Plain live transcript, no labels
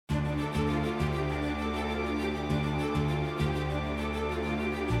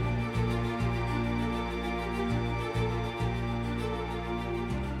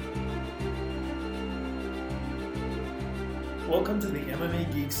welcome to the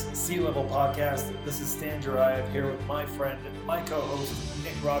MMA Geeks C-Level Podcast. This is Stan Jurayev here with my friend, my co-host,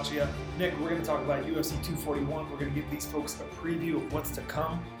 Nick Raccia. Nick, we're going to talk about UFC 241. We're going to give these folks a preview of what's to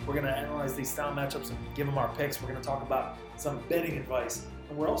come. We're going to analyze these style matchups and give them our picks. We're going to talk about some betting advice.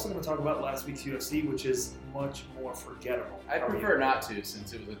 And we're also going to talk about last week's UFC, which is much more forgettable. I prefer not to,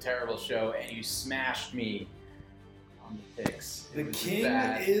 since it was a terrible show and you smashed me on the picks. The king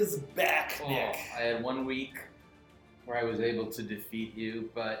is back, Nick. I had 1 week where I was able to defeat you,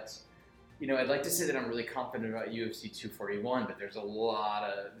 but I'd like to say that I'm really confident about UFC 241, but there's a lot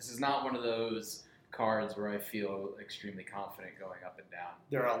of, this is not one of those cards where I feel extremely confident going up and down.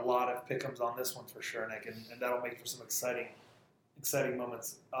 There are a lot of pick'ems on this one for sure, Nick, and that'll make for some exciting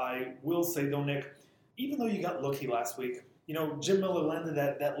moments. I will say though, Nick, even though you got lucky last week, Jim Miller landed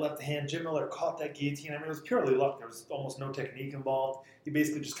that left hand. Jim Miller caught that guillotine. I mean, it was purely luck. There was almost no technique involved. He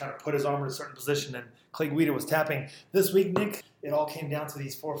basically just kind of put his arm in a certain position, and Clay Guida was tapping. This week, Nick, it all came down to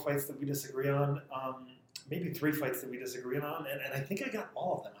these 4 fights that we disagree on, maybe 3 fights that we disagree on, and I think I got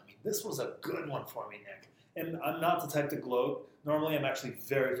all of them. I mean, this was a good one for me, Nick. And I'm not the type to gloat. Normally, I'm actually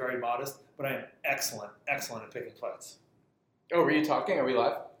very, very modest, but I am excellent at picking fights. Oh, were you talking? Are we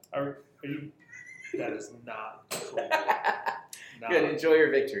live? Are you? That is not cool. Good. Enjoy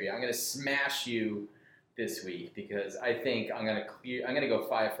your victory. I'm going to smash you this week because I think I'm going to go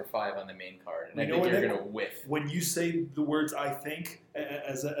 5 for 5 on the main card, and I think you're going to whiff. When you say the words "I think"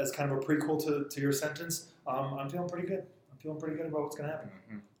 as kind of a prequel to your sentence, I'm feeling pretty good. I'm feeling pretty good about what's going to happen.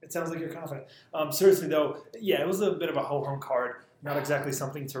 Mm-hmm. It sounds like you're confident. Seriously though, yeah, it was a bit of a ho-hum card. Not exactly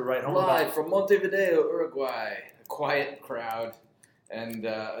something to write home about. Live from Montevideo, Uruguay. A quiet crowd. And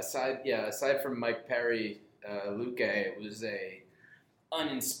aside from Mike Perry, Luque, it was a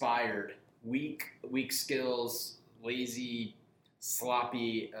uninspired, weak skills, lazy,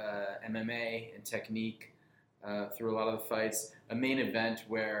 sloppy MMA and technique through a lot of the fights. A main event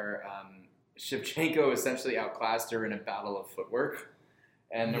where Shevchenko essentially outclassed her in a battle of footwork,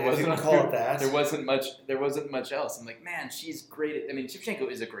 and there wasn't much else. I'm like, man, she's great. Shevchenko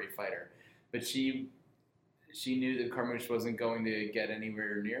is a great fighter, but she knew that Carmouche wasn't going to get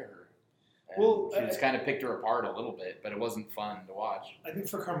anywhere near her. And she just kind of picked her apart a little bit, but it wasn't fun to watch. I think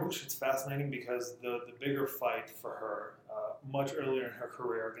for Carmouche it's fascinating because the bigger fight for her, much earlier in her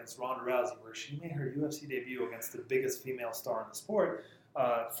career against Ronda Rousey, where she made her UFC debut against the biggest female star in the sport,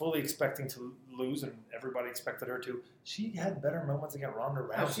 fully expecting to lose, and everybody expected her to. She had better moments against Ronda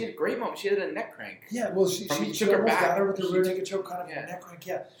Rousey. Oh, she had a great moment. She had a neck crank. Yeah, well, she took her back. Got her with the rear naked choke, kind of a neck crank.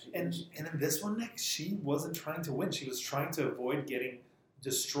 Yeah, and in this one, Nick, she wasn't trying to win. She was trying to avoid getting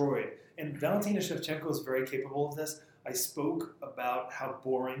destroyed. And Valentina Shevchenko is very capable of this. I spoke about how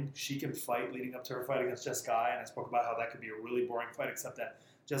boring she can fight leading up to her fight against Jess Guy, and I spoke about how that could be a really boring fight, except that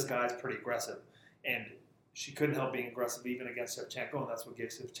Jess Guy is pretty aggressive. And she couldn't help being aggressive even against Shevchenko, and that's what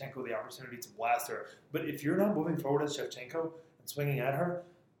gives Shevchenko the opportunity to blast her. But if you're not moving forward as Shevchenko and swinging at her,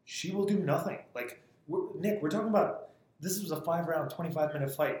 she will do nothing. Nick, we're talking about this was a 5-round,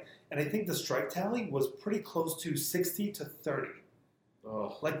 25-minute fight, and I think the strike tally was pretty close to 60 to 30.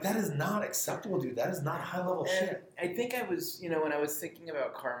 Oh. That is not acceptable, dude. That is not high-level shit. I think I was, when I was thinking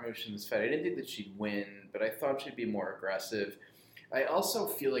about Carmouche in this fight, I didn't think that she'd win, but I thought she'd be more aggressive. I also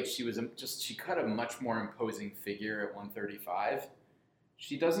feel like she cut a much more imposing figure at 135.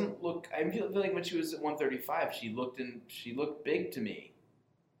 She doesn't look, I feel like when she was at 135, she looked big to me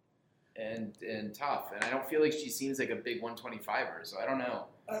and tough. And I don't feel like she seems like a big 125er, so I don't know.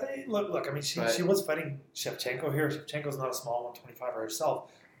 She was fighting Shevchenko here. Shevchenko's not a small 125er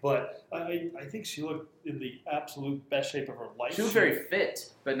herself, but I think she looked in the absolute best shape of her life. She was very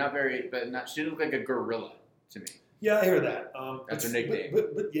fit, she didn't look like a gorilla to me. Yeah, I hear that. That's her nickname.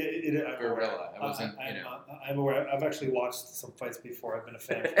 But yeah, gorilla. I'm aware. I've actually watched some fights before. I've been a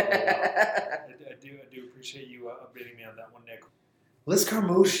fan for a while. I do appreciate you updating me on that one, Nick. Liz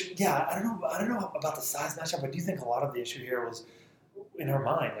Carmouche, yeah, I don't know about the size matchup. I do think a lot of the issue here was in her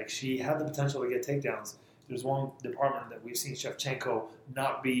mind. She had the potential to get takedowns. There's one department that we've seen Shevchenko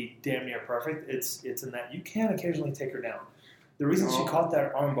not be damn near perfect. It's in that you can occasionally take her down. The reason she caught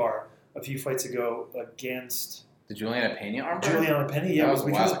that armbar a few fights ago against the Juliana Pena armbar? Juliana Pena, yeah, was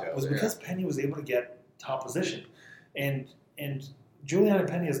because Pena was able to get top position. And Juliana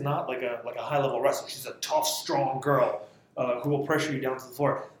Pena is not like a high-level wrestler. She's a tough, strong girl who will pressure you down to the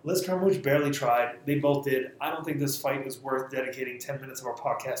floor. Liz Carmouche barely tried. They both did. I don't think this fight is worth dedicating 10 minutes of our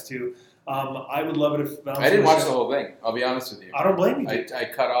podcast to. I would love it if I didn't watch the whole thing. I'll be honest with you. I don't blame you. I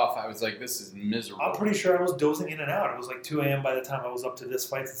cut off. I was like, this is miserable. I'm pretty sure I was dozing in and out. It was 2 a.m. by the time I was up to this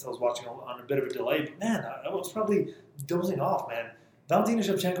fight since I was watching on a bit of a delay. But, man, I was probably dozing off, man. Valentina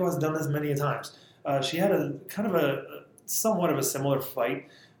Shevchenko has done this many a times. She had a kind of a somewhat of a similar fight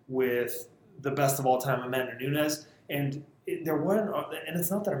with the best of all time, Amanda Nunes, and there weren't. And it's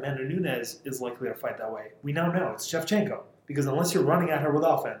not that Amanda Nunes is likely to fight that way. We now know it's Shevchenko, because unless you're running at her with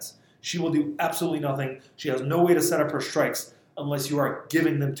offense, she will do absolutely nothing. She has no way to set up her strikes unless you are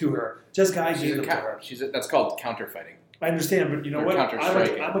giving them to her. Jessica Eye gave them to her. That's called counterfighting. I understand, but you know what?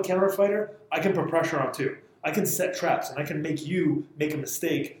 I'm a counter fighter. I can put pressure on too. I can set traps, and I can make you make a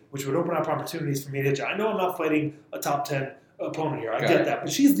mistake, which would open up opportunities for me to hit you. I know I'm not fighting a top 10 opponent here. I get that.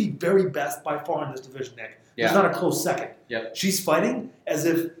 But she's the very best by far in this division, Nick. There's not a close second. Yep. She's fighting as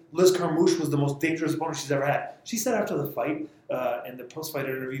if Liz Carmouche was the most dangerous opponent she's ever had. She said after the fight in the post-fight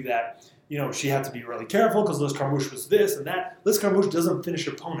interview that she had to be really careful because Liz Carmouche was this and that. Liz Carmouche doesn't finish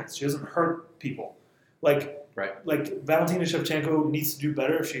opponents. She doesn't hurt people. Like Valentina Shevchenko needs to do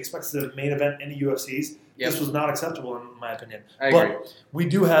better if she expects the main event in the UFCs. This was not acceptable in my opinion. I agree. But we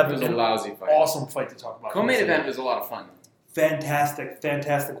do have an lousy fight. Awesome fight to talk about. Co-main event was a lot of fun. Fantastic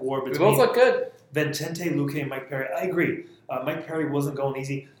war between we both look good. Vicente Luque and Mike Perry. I agree. Mike Perry wasn't going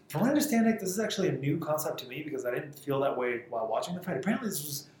easy. From my understanding, this is actually a new concept to me because I didn't feel that way while watching the fight. Apparently, this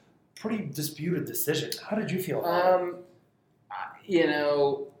was a pretty disputed decision. How did you feel about it?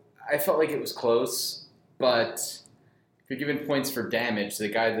 I felt like it was close, but if you're giving points for damage, the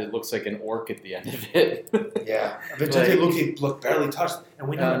guy that looks like an orc at the end of it. Yeah. Vicente Luque looked barely touched, and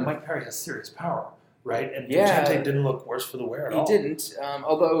we know that Mike Perry has serious power. Right, and Vicente didn't look worse for the wear at all. He didn't,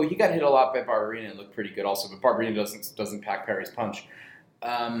 although he got hit a lot by Barberina and looked pretty good also, but Barberina doesn't pack Perry's punch.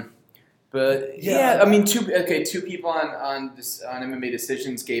 But I mean, two people on MMA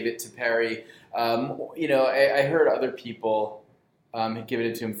Decisions gave it to Perry. I heard other people had given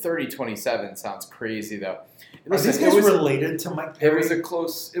it to him. 30-27 sounds crazy though. Are these guys related to Mike Perry? It was a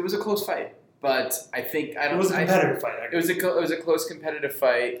close fight, but it was a competitive fight. It was a close competitive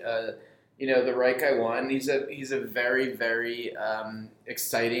fight. The right guy won. He's a very, very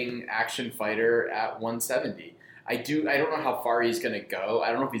exciting action fighter at 170. I don't know how far he's going to go.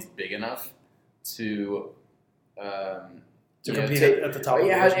 I don't know if he's big enough to compete at the top.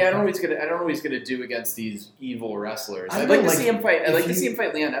 I don't know what he's going to do against these evil wrestlers. I'd like to see him fight. I'd like to see him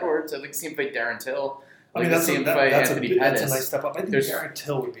fight Leon Edwards. I'd like to see him fight Darren Till. I'd like to see him fight Anthony Pettis. That's a nice step up. I think Darren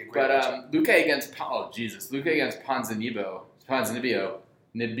Till would be a great matchup. Luque against Ponzinibbio.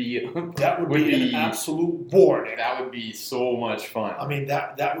 That would be an absolute bore. That would be so much fun. I mean,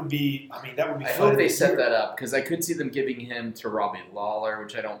 that would be. I hope they set that up because I could see them giving him to Robbie Lawler,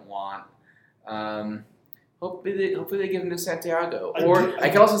 which I don't want. Hopefully they give him to Santiago, I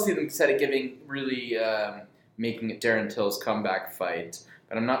could also see them making it Darren Till's comeback fight.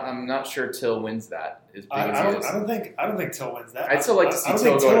 But I'm not sure Till wins that. I don't think Till wins that. I'd still like to see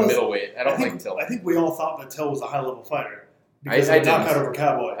Till go to middleweight. I think Till. I think we all thought that Till was a high level fighter. Because I knockout over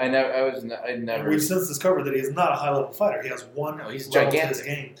Cowboy. I never. And we've since discovered that he is not a high-level fighter. He has one he's level to his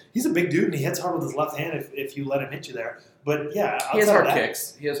game. He's a big dude, and he hits hard with his left hand if you let him hit you there. But, yeah, he has hard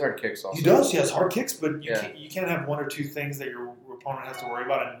kicks. He has hard kicks also. He does. He has hard kicks, but you can't have one or two things that your opponent has to worry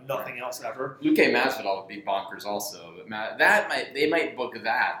about and nothing else ever. Luque Masvidal would be bonkers also. But they might book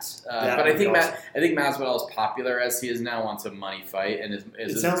that. But I think awesome. I think Masvidal is popular as he is now, wants a money fight, and is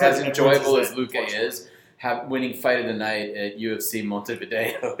as enjoyable as Luque is. Winning fight of the night at UFC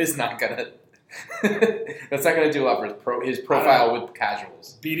Montevideo is not gonna. That's not gonna do a lot for his profile with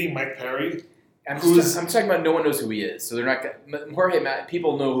casuals. Beating Mike Perry. I'm talking about no one knows who he is, so they're not.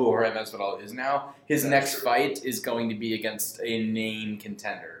 People know who Jorge Masvidal is now. His next fight is going to be against a name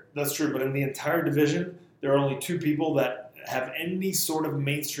contender. That's true, but in the entire division, there are only two people that have any sort of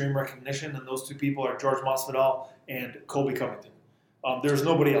mainstream recognition, and those two people are George Masvidal and Colby Covington. There's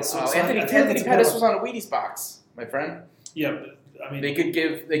nobody else. Anthony Pettis was on a Wheaties box, my friend. Yeah, I mean they could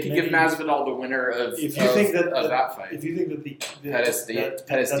give Masvidal the winner of that fight. If you think that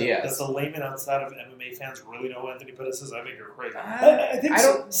Pettis Diaz, that's a layman outside of MMA fans really know who Anthony Pettis is, I think you're crazy. I think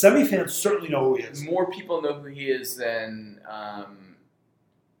semi fans certainly know who he is. More people know who he is than I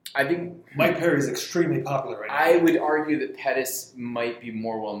think Mike Perry is extremely popular right now. I would argue that Pettis might be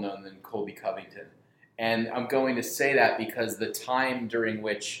more well known than Colby Covington. And I'm going to say that because the time during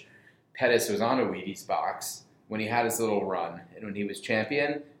which Pettis was on a Wheaties box, when he had his little run, and when he was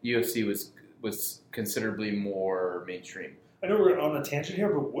champion, UFC was considerably more mainstream. I know we're on a tangent here,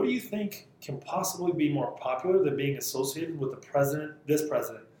 but what do you think can possibly be more popular than being associated with this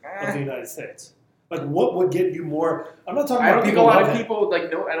president of the United States? Like, what would get you more? I'm not talking about. I don't think a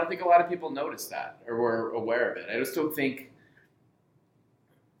lot of people noticed that or were aware of it. I just don't think.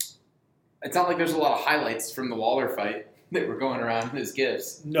 It's not like there's a lot of highlights from the Waller fight that were going around as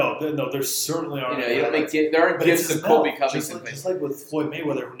gifts. No, there certainly aren't. There aren't gifts of Colby Covington. Just like with Floyd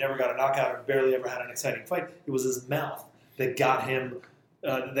Mayweather, who never got a knockout and barely ever had an exciting fight, it was his mouth. that got him.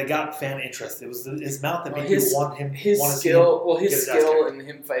 That got fan interest. It was his mouth that made you want him. His skill and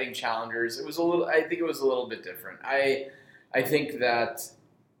him fighting challengers. It was a little. I think it was a little bit different. I think that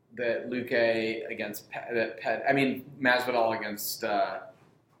Luque against Masvidal against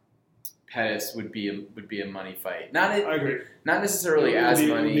Pettis would be a money fight. I agree. Not necessarily money.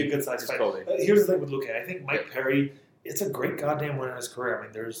 It would be a good size fight. Here's the thing with Luque. I think Mike Perry. It's a great goddamn win in his career. I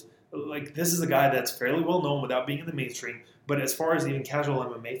mean, this is a guy that's fairly well known without being in the mainstream. But as far as even casual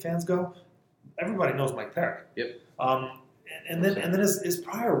MMA fans go, everybody knows Mike Perry. Yep. And then his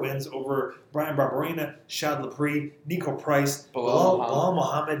prior wins over Brian Barberena, Shad Lepre, Nico Price, Bilal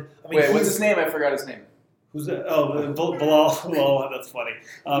Muhammad. I mean, what's his name? I forgot his name. Who's that? Oh, Bilal. Well, that's funny.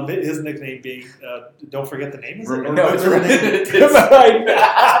 His nickname being, don't forget the name. Is it? No, it's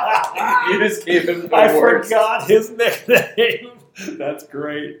You just gave him the worst. Forgot his nickname. That's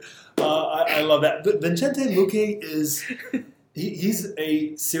great. I love that. Vicente Luque he's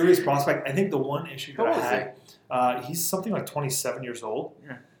a serious prospect. I think the one issue that I had, he's something like 27 years old.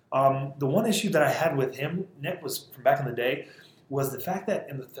 Yeah. The one issue that I had with him, Nick, was from back in the day, was the fact that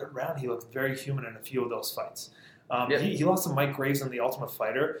in the third round he looked very human in a few of those fights. He lost to Mike Graves in The Ultimate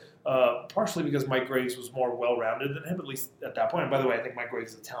Fighter, partially because Mike Graves was more well-rounded than him, at least at that point. And by the way, I think Mike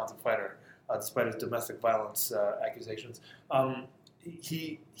Graves is a talented fighter, despite his domestic violence accusations.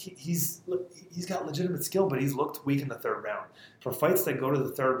 He's got legitimate skill, but he's looked weak in the third round. For fights that go to the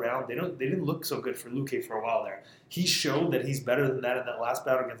third round, they didn't look so good for Luque for a while there. He showed that he's better than that in that last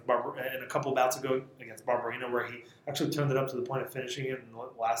bout against and a couple bouts ago against Barberena, where he actually turned it up to the point of finishing it in the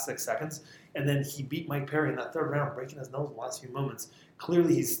last 6 seconds. And then he beat Mike Perry in that third round, breaking his nose in the last few moments.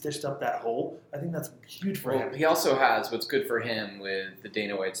 Clearly, he's stitched up that hole. I think that's huge for him. He also has, what's good for him with the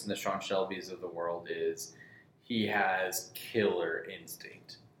Dana Whites and the Sean Shelbys of the world is he has killer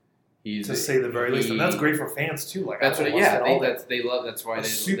instinct. To say the very least, and that's great for fans too. Like that's what, yeah, they love. That's why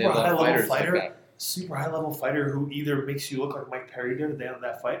they love fighters like that. Super high level fighter who either makes you look like Mike Perry did at the end of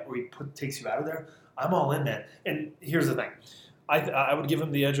that fight, or he takes you out of there. I'm all in, man. And here's the thing, I would give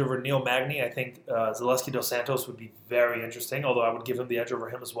him the edge over Neil Magny. I think Zaleski Dos Santos would be very interesting, although I would give him the edge over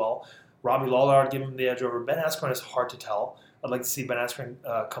him as well. Robbie Lawler, I'd give him the edge over. Ben Askren is hard to tell. I'd like to see Ben Askren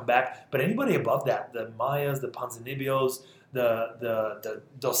come back, but anybody above that, the Mayas, the Ponzinibbio's, the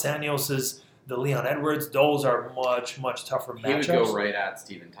Dos Anjoses, the Leon Edwards, those are much, much tougher matchups. He would go right at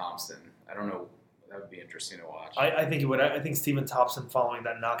Stephen Thompson. I don't know. That would be interesting to watch. I think he would. I think Stephen Thompson following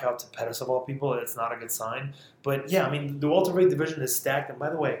that knockout to Pettis of all people, it's not a good sign. But yeah, I mean, the welterweight division is stacked. And by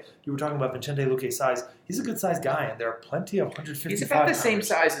the way, you were talking about Vicente Luque's size. He's a good sized guy, and there are plenty of 155. He's about the same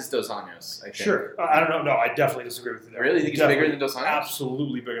size as Dos Anjos, I think. Sure. I don't know. No, I definitely disagree with you there. Really? You think he's bigger than Dos Anjos?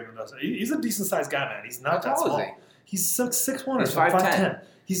 Absolutely bigger than Dos Anjos. He's a decent sized guy, man. He's not that small. How tall is he? He's 6'1" or He's 5'10".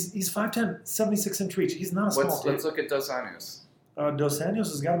 He's 5'10", 76-inch reach. He's not a small dude. Let's look at Dos Anjos. Dos Anjos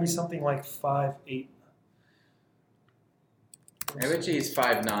has got to be something like 5'8". I bet you he's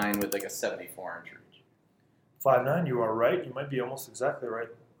 5'9" with like a 74-inch reach. 5'9", you are right. You might be almost exactly right.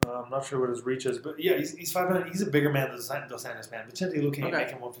 I'm not sure what his reach is, but yeah, he's 5'9". He's a bigger man than Dos Anjos, man. Vicente Luque can make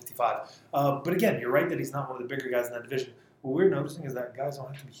him 155. But again, you're right that he's not one of the bigger guys in that division. What we're noticing is that guys don't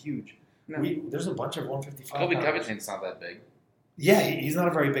have to be huge. No. There's a bunch of 155. Colby Covington's not that big. Yeah, he's not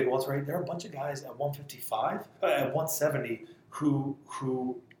a very big welterweight. There are a bunch of guys at 155, at 170 who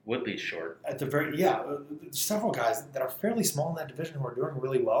Woodley's short. At the very several guys that are fairly small in that division who are doing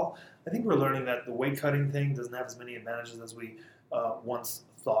really well. I think we're learning that the weight cutting thing doesn't have as many advantages as we once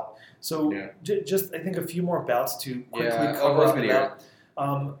thought. So just I think a few more bouts to quickly cover up the bout.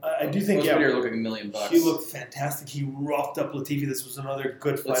 I do think you're looking $1 million. He looked fantastic. He roughed up Latifi. This was another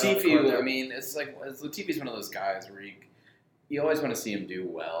good fight. Latifi, I mean, it's like Latifi's one of those guys where you always want to see him do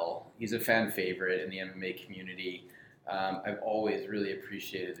well. He's a fan favorite in the MMA community. I've always really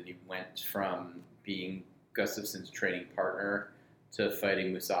appreciated that he went from being Gustafsson's training partner to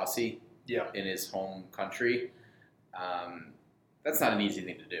fighting Mousasi in his home country. That's not an easy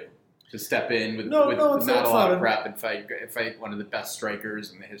thing to do. To step in with not a lot of prep and fight one of the best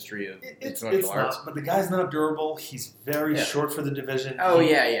strikers in the history of mixed martial arts. But the guy's not durable. He's very short for the division.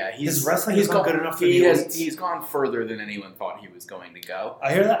 His wrestling is not good enough for the elites. He's gone further than anyone thought he was going to go.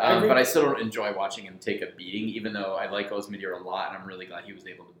 I hear that. But I still don't enjoy watching him take a beating, even though I like Ozdemir a lot, and I'm really glad he was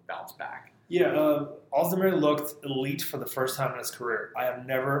able to bounce back. Yeah, Ozdemir looked elite for the first time in his career. I have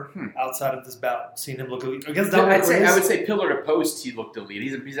never, outside of this bout, seen him look elite. Against I would say pillar to post, he looked elite.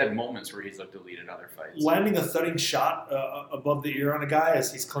 He's had moments where he's looked elite in other fights. Landing a thudding shot above the ear on a guy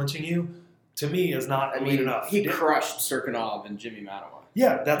as he's clinching you, to me, is not elite enough. He crushed Serkinov and Jimmy Manoa.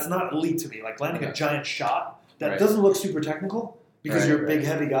 Yeah, that's not elite to me. Like landing a giant shot that doesn't look super technical because you're a big,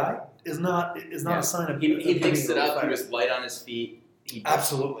 heavy guy. is not a sign of he of mixed being it a up. fighter. He was light on his feet.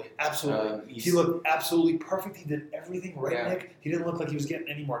 Absolutely. He looked absolutely perfect. He did everything right, Yeah. Nick. He didn't look like he was getting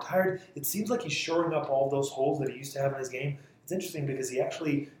any more tired. It seems like he's shoring up all those holes that he used to have in his game. It's interesting because he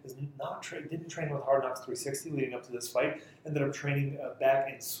actually didn't train with Hard Knocks 360 leading up to this fight. Ended up training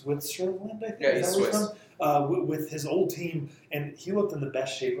back in Switzerland, I think. Yeah, he's Swiss. With his old team, and he looked in the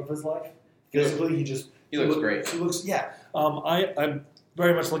best shape of his life. Physically, he looks great. He looks, yeah. I'm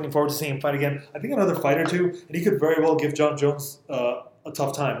very much looking forward to seeing him fight again. I think another fight or two, and he could very well give John Jones a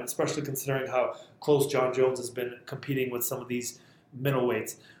tough time, especially considering how close John Jones has been competing with some of these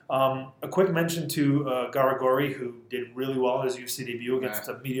middleweights. A quick mention to Garagori, who did really well in his UFC debut against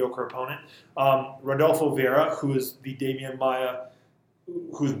a mediocre opponent. Rodolfo Vieira, who is the Damian Maia,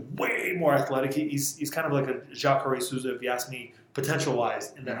 who's way more athletic. He's kind of like a Jacare Souza, if you ask me,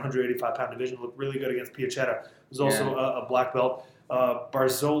 potential-wise, in that 185-pound division. Looked really good against Piachetta. Was also a black belt.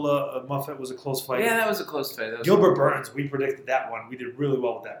 Barzola Muffet was a close fight. Yeah, that was a close fight. Gilbert Burns, we predicted that one. We did really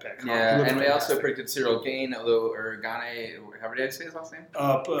well with that pick. Yeah, and we also predicted Cyril Gane, or Gane, however did I say his last name?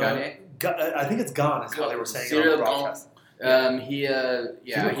 Gane? I think it's Gane, is how they were saying Cyril it on the broadcast. He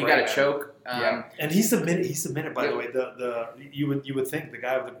got a choke. And he submitted. By the way, you would think the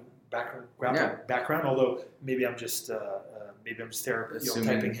guy with the background. Although maybe I'm just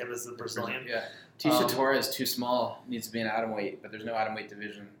stereotyping him as the Brazilian. Yeah. Tisha Torres is too small. Needs to be an atomweight, but there's no atomweight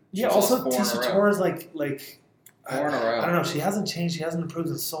division. Yeah. Also, Tisha Torres like 4 in a row. I don't know. She hasn't changed. She hasn't improved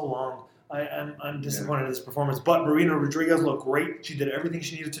in so long. I'm disappointed in this performance. But Marina Rodriguez looked great. She did everything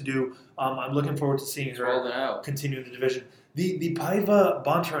she needed to do. I'm looking forward to seeing her continue in the division. The Paiva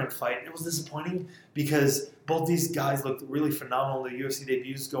Bontarin fight, it was disappointing because both these guys looked really phenomenal in their UFC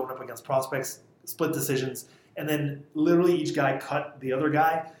debuts, going up against prospects, split decisions, and then literally each guy cut the other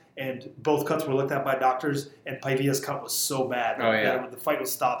guy, and both cuts were looked at by doctors, and Paiva's cut was so bad that the fight was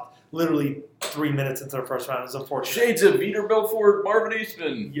stopped literally 3 minutes into the first round. It was unfortunate. Shades of Vitor Belfort, Marvin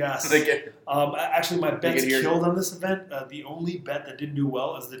Eastman. Yes. Actually, my bet's killed on this event. The only bet that didn't do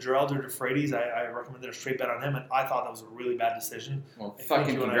well is the Geraldo de Freitas. I recommended a straight bet on him, and I thought that was a really bad decision. Well,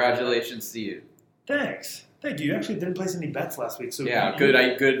 fucking congratulations to you. Thanks. Thank you. You actually didn't place any bets last week. So yeah,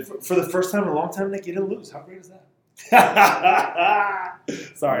 good. For the first time in a long time, Nick, you didn't lose. How great is that?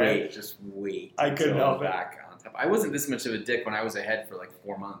 Sorry. Just wait. I couldn't help it. Back on top. I wasn't this much of a dick when I was ahead for like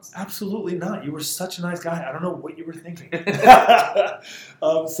 4 months. Absolutely not. You were such a nice guy. I don't know what you were thinking. We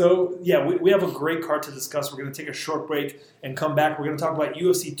have a great card to discuss. We're going to take a short break and come back. We're going to talk about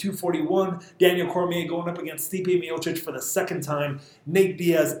UFC 241. Daniel Cormier going up against Stipe Miocic for the second time. Nate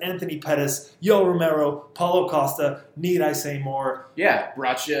Diaz, Anthony Pettis, Yoel Romero, Paulo Costa. Need I say more? Yeah,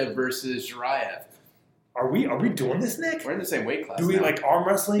 Bracha versus Jurayev. Are we doing this, Nick? We're in the same weight class. Do we like arm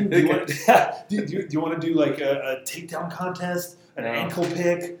wrestling? Do you want to do like a takedown contest, an ankle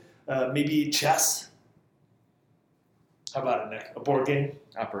pick, maybe chess? How about it, Nick? A board game?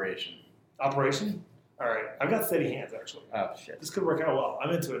 Operation? All right. I've got steady hands, actually. Oh, shit. This could work out well.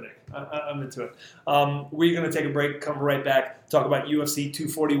 I'm into it, Nick. I'm into it. We're going to take a break, come right back, talk about UFC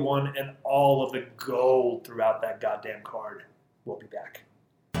 241 and all of the gold throughout that goddamn card. We'll be back.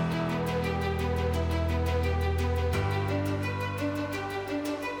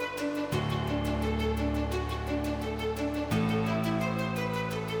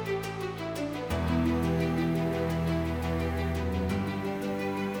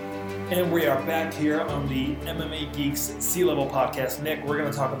 And we are back here on the MMA Geeks C-Level Podcast. Nick, we're going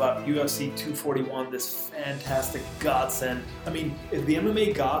to talk about UFC 241, this fantastic godsend. I mean, if the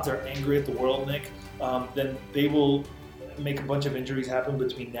MMA gods are angry at the world, Nick, then they will make a bunch of injuries happen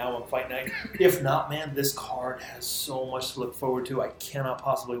between now and fight night. If not, man, this card has so much to look forward to. I cannot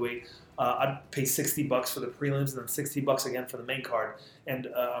possibly wait. I'd pay $60 for the prelims and then $60 again for the main card. And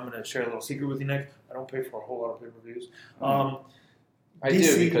I'm going to share a little secret with you, Nick. I don't pay for a whole lot of pay-per-views. I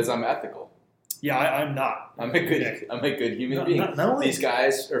do because I'm ethical. Yeah, I'm not. I'm a good human being. Not only these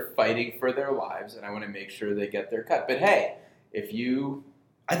guys are fighting for their lives, and I want to make sure they get their cut. But hey, I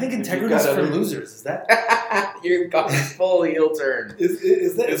think integrity is for losers. Is that? You've got full heel turn.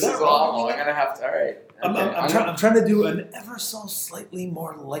 Is that awful. I'm gonna have to. All right. I'm trying to do an ever so slightly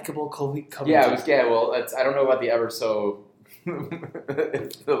more likable Kobe. Well, I don't know about the ever so.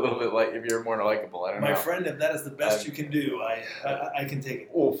 It's a little bit like if you're more likable. I don't know. My friend, if that is the best you can do, I can take it.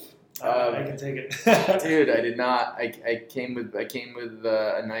 Oof. I can take it. Dude, I did not. I came with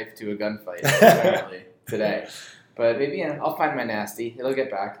a knife to a gunfight apparently today. But maybe I'll find my nasty. It'll get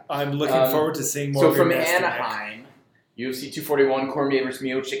back. I'm looking forward to seeing more. So from Anaheim, UFC 241, Cormier versus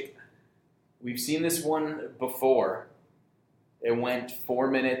Miocic. We've seen this one before. It went 4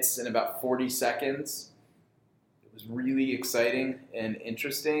 minutes and about 40 seconds. It was really exciting and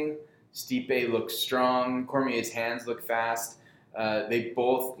interesting. Stipe looks strong. Cormier's hands look fast. They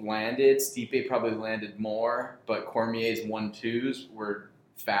both landed. Stipe probably landed more, but Cormier's 1-2s were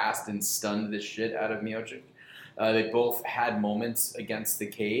fast and stunned the shit out of Miocic. They both had moments against the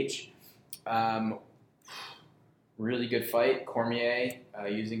cage. Really good fight. Cormier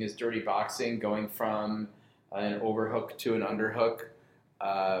using his dirty boxing, going from an overhook to an underhook,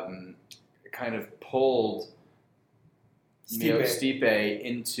 kind of pulled Stipe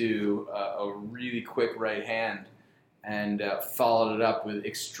into a really quick right hand and followed it up with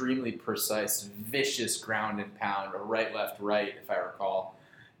extremely precise, vicious ground and pound, a right, left, right, if I recall.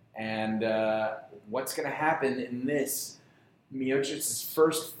 And what's going to happen in this? Miocic's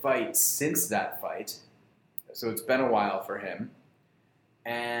first fight since that fight, so it's been a while for him,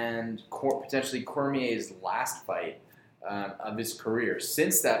 and potentially Cormier's last fight of his career.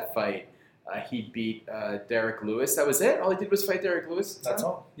 Since that fight, he beat Derek Lewis. That was it? All he did was fight Derek Lewis? That's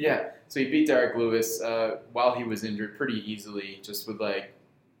all. Yeah. So he beat Derek Lewis while he was injured pretty easily, just with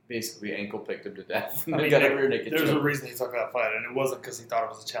basically ankle picked him to death. I mean, there's a reason he took that fight, and it wasn't because he thought it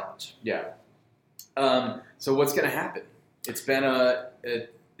was a challenge. Yeah. So what's going to happen? It's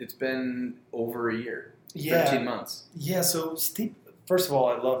been over a year. 13 months. Yeah, so Stipe, first of all,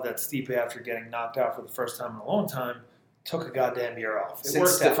 I love that Stipe, after getting knocked out for the first time in a long time, took a goddamn year off.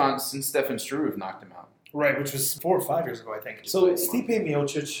 Since Stefan Struve knocked him out. Right, which was 4 or 5 years ago, I think. So Stipe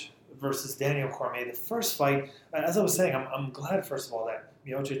Miocic versus Daniel Cormier, the first fight, as I was saying, I'm glad, first of all, that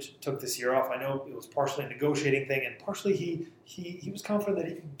Miocic took this year off. I know it was partially a negotiating thing, and partially he was confident that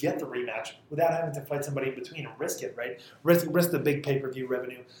he could get the rematch without having to fight somebody in between and risk it, right? Risk the big pay-per-view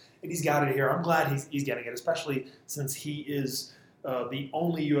revenue. And he's got it here. I'm glad he's getting it, especially since he is the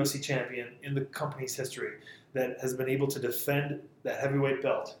only UFC champion in the company's history that has been able to defend that heavyweight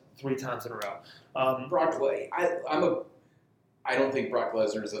belt 3 times in a row. I don't think Brock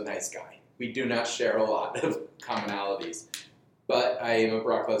Lesnar is a nice guy. We do not share a lot of commonalities. But I am a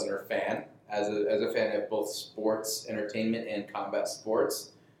Brock Lesnar fan, as a fan of both sports, entertainment, and combat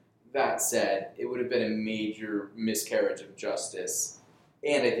sports. That said, it would have been a major miscarriage of justice,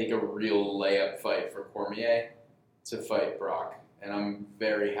 and I think a real layup fight for Cormier to fight Brock. And I'm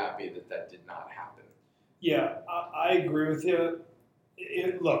very happy that did not happen. Yeah, I agree with you.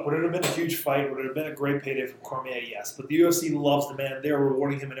 Look, would it have been a huge fight? Would it have been a great payday for Cormier? Yes. But the UFC loves the man. They're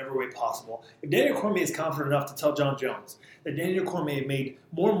rewarding him in every way possible. If Daniel Cormier is confident enough to tell John Jones that Daniel Cormier made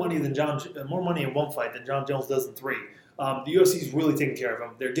more money in one fight than John Jones does in 3, the UFC is really taking care of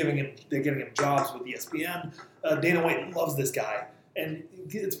him. They're giving him jobs with ESPN. Dana White loves this guy. And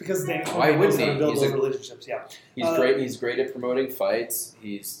it's because Daniel Cormier knows how to build those relationships. Yeah, he's great. He's great at promoting fights.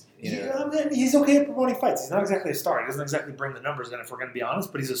 He's okay at promoting fights. He's not exactly a star. He doesn't exactly bring the numbers in, if we're going to be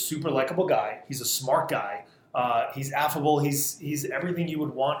honest. But he's a super likable guy. He's a smart guy. He's affable. He's everything you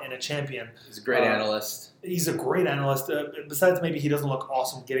would want in a champion. He's a great analyst. He's a great analyst. Besides, maybe he doesn't look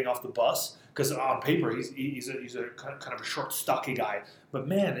awesome getting off the bus, because on paper he's a kind of a short, stocky guy. But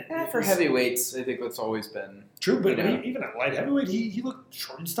man, for heavyweights, I think that's always been true. But even at light heavyweight, he looked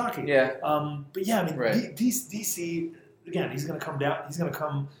short and stocky. Yeah. But yeah, I mean, right. DC again, he's going to come down. He's going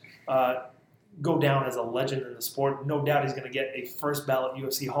to go down as a legend in the sport. No doubt, he's going to get a first ballot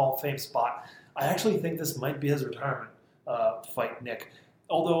UFC Hall of Fame spot. I actually think this might be his retirement fight, Nick.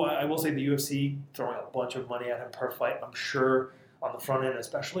 Although I will say the UFC throwing a bunch of money at him per fight, I'm sure on the front end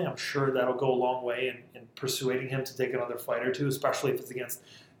especially, I'm sure that'll go a long way in persuading him to take another fight or two, especially if it's against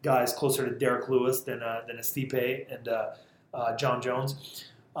guys closer to Derek Lewis than a Stipe and John Jones.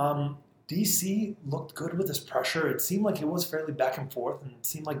 DC looked good with his pressure. It seemed like it was fairly back and forth, and it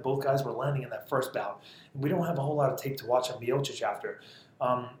seemed like both guys were landing in that first bout. And we don't have a whole lot of tape to watch on Miocic after.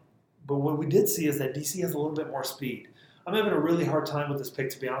 But what we did see is that DC has a little bit more speed. I'm having a really hard time with this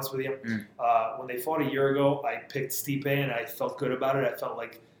pick, to be honest with you. When they fought a year ago, I picked Stipe, and I felt good about it. I felt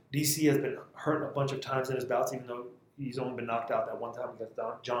like DC has been hurt a bunch of times in his bouts, even though he's only been knocked out that one time against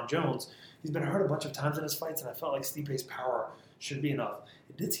John Jones. He's been hurt a bunch of times in his fights, and I felt like Stipe's power should be enough.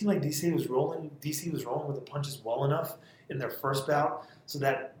 It did seem like DC was rolling with the punches well enough in their first bout, so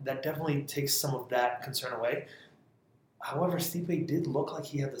that definitely takes some of that concern away. However, Stipe did look like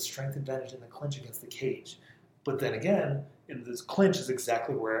he had the strength advantage in the clinch against the cage. But then again, in this clinch is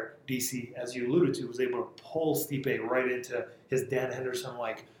exactly where DC, as you alluded to, was able to pull Stipe right into his Dan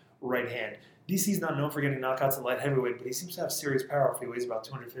Henderson-like right hand. DC's not known for getting knockouts at light heavyweight, but he seems to have serious power if he weighs about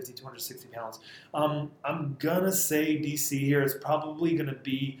 250, 260 pounds. I'm going to say DC here is probably going to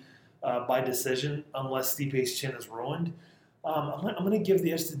be by decision unless Stipe's chin is ruined. I'm going to give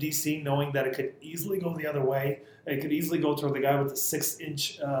the edge to DC, knowing that it could easily go the other way. It could easily go toward the guy with the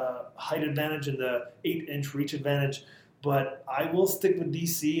 6-inch height advantage and the 8-inch reach advantage. But I will stick with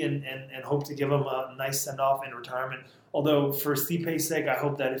DC and hope to give him a nice send-off in retirement. Although, for Stipe's sake, I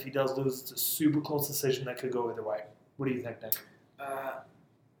hope that if he does lose, it's a super close decision that could go either way. What do you think, Nick?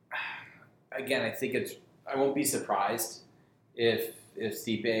 Again, I think I won't be surprised if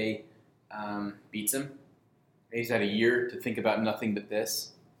Stipe beats him. He's had a year to think about nothing but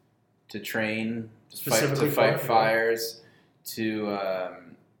this, to train, to fight fires, just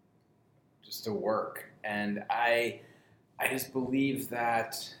to work. And I just believe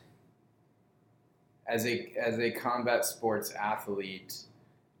that as a combat sports athlete,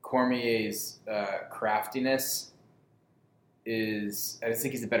 Cormier's craftiness is, I just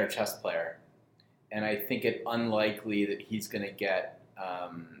think he's a better chess player. And I think it unlikely that he's going to get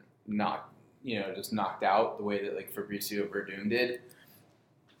just knocked out the way that like Fabricio Verdum did.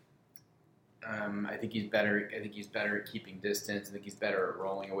 I think he's better. I think he's better at keeping distance. I think he's better at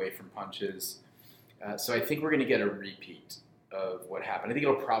rolling away from punches. So I think we're going to get a repeat of what happened. I think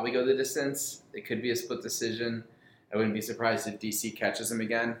it'll probably go the distance. It could be a split decision. I wouldn't be surprised if DC catches him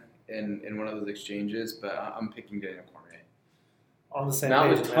again in one of those exchanges. But I'm picking Daniel Cormier. On the same Not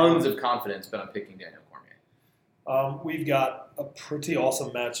page, with tons of confidence, but I'm picking Daniel Cormier. We've got a pretty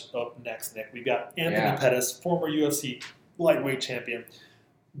awesome match up next, Nick. We've got Anthony Pettis, former UFC lightweight champion,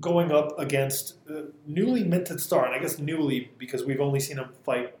 going up against newly minted star, and I guess newly because we've only seen him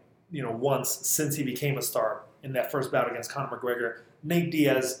fight, once since he became a star in that first bout against Conor McGregor. Nate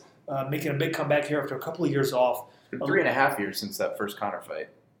Diaz making a big comeback here after a couple of years off. It's been 3.5 years since that first Conor fight.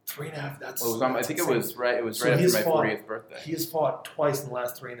 3.5. That's. Well, I think insane. It was right after my 40th birthday. He has fought twice in the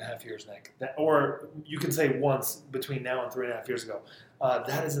last 3.5 years, Nick. Or you can say once between now and 3.5 years ago.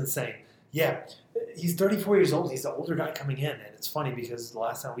 That is insane. Yeah, he's 34 years old. He's the older guy coming in, and it's funny because the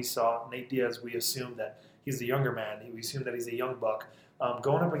last time we saw Nate Diaz, we assumed that he's the younger man. We assumed that he's a young buck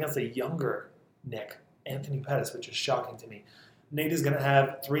going up against a younger Nick, Anthony Pettis, which is shocking to me. Nate is going to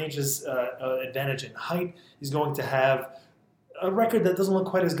have 3 inches advantage in height. He's going to have a record that doesn't look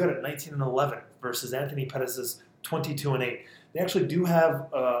quite as good at 19-11 versus Anthony Pettis' 22-8. They actually do have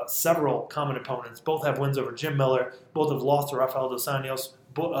several common opponents. Both have wins over Jim Miller. Both have lost to Rafael dos Anjos.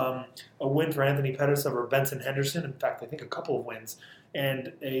 A win for Anthony Pettis over Benson Henderson. In fact, I think a couple of wins.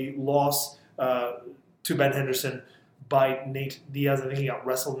 And a loss to Ben Henderson by Nate Diaz. I think he got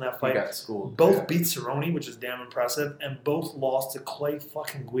wrestled in that fight. He got schooled. Both beat Cerrone, which is damn impressive, and both lost to Clay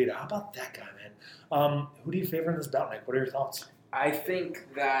fucking Guida. How about that guy, man? Who do you favor in this bout, Nick? What are your thoughts? I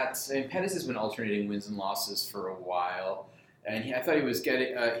think that Pettis has been alternating wins and losses for a while, and I thought he was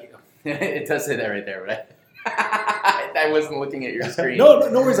getting. It does say that right there, but I wasn't looking at your screen. No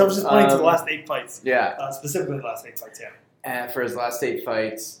worries. I was just pointing to the last 8 fights. Yeah, specifically the last 8 fights. Yeah. For his last 8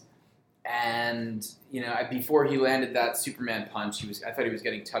 fights, and before he landed that Superman punch, I thought he was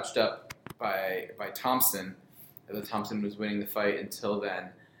getting touched up by Thompson. Although Thompson was winning the fight until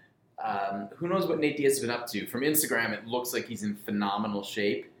then. Who knows what Nate Diaz has been up to? From Instagram, it looks like he's in phenomenal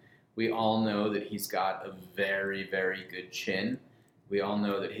shape. We all know that he's got a very, very good chin. We all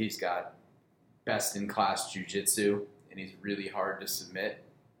know that he's got best-in-class jiu-jitsu, and he's really hard to submit.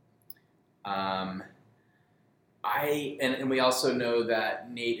 And we also know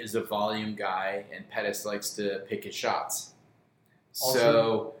that Nate is a volume guy, and Pettis likes to pick his shots.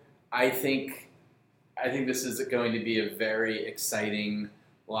 So I think this is going to be a very exciting,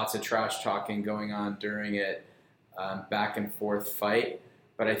 lots of trash talking going on during it, back and forth fight.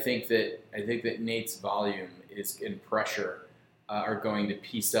 But I think that Nate's volume and pressure are going to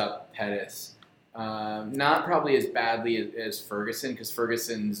piece up Pettis. Not probably as badly as Ferguson, because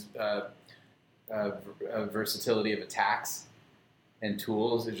Ferguson's versatility of attacks and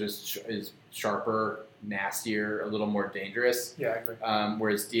tools is sharper, nastier, a little more dangerous. Yeah, I agree.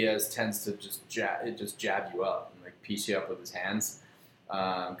 Whereas Diaz tends to just jab you up and like piece you up with his hands.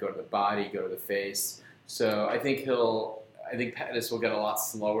 Go to the body, go to the face. So I think Pettis will get a lot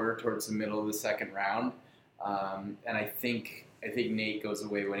slower towards the middle of the second round. And I think Nate goes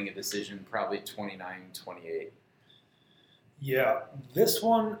away winning a decision, probably 29-28. Yeah, this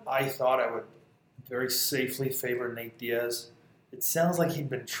one I thought I would very safely favor Nate Diaz. It sounds like he'd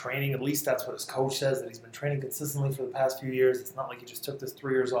been training, at least that's what his coach says, that he's been training consistently for the past few years. It's not like he just took this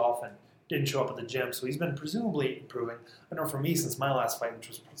 3 years off and didn't show up at the gym, so he's been presumably improving. I know for me, since my last fight, which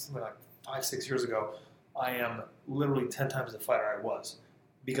was something like 5-6 years ago, I am literally 10 times the fighter I was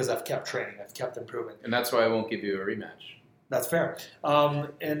because I've kept training, I've kept improving. And that's why I won't give you a rematch. That's fair.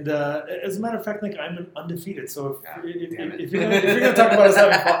 And as a matter of fact, Nick, I'm undefeated. So if you're going to talk about us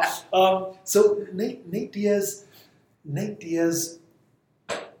having fun. So Nate Diaz,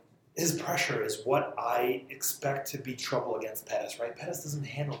 his pressure is what I expect to be trouble against Pettis, right? Pettis doesn't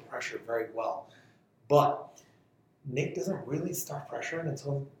handle pressure very well. But Nate doesn't really start pressuring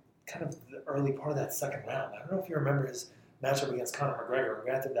until kind of the early part of that second round. I don't know if you remember his matchup against Conor McGregor.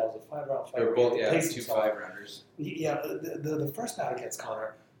 Granted, that was a 5-round fight. They were both, paced 2 himself. 5-rounders. Yeah, the first bout against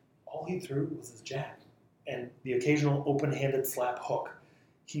Conor, all he threw was his jab and the occasional open-handed slap hook.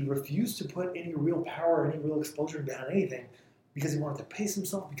 He refused to put any real power, any real explosion behind anything because he wanted to pace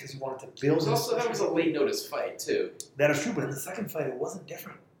himself, because he wanted to build. That was a late notice fight too. That is true, but in the second fight, it wasn't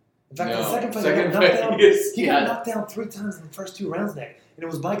different. In fact, No, the second fight, he got knocked down 3 times in the first 2 rounds, Nick. And it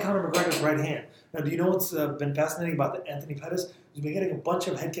was by Conor McGregor's right hand. Now, do you know what's been fascinating about Anthony Pettis? He's been getting a bunch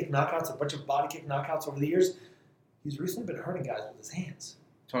of head kick knockouts, a bunch of body kick knockouts over the years. He's recently been hurting guys with his hands.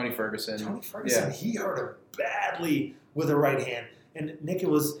 Tony Ferguson, he hurt him badly with a right hand. And Nick, it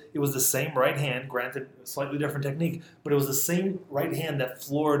was the same right hand, granted a slightly different technique, but it was the same right hand that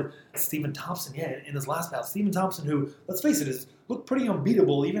floored Stephen Thompson in his last bout. Stephen Thompson, who, let's face it, looked pretty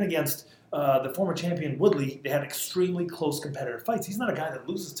unbeatable even against the former champion Woodley. They had extremely close competitive fights. He's not a guy that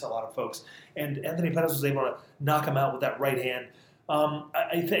loses to a lot of folks. And Anthony Pettis was able to knock him out with that right hand.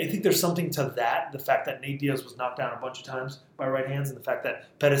 I think there's something to that, the fact that Nate Diaz was knocked down a bunch of times by right hands and the fact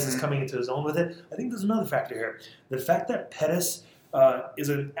that Pettis is coming into his own with it. I think there's another factor here. The fact that Pettis is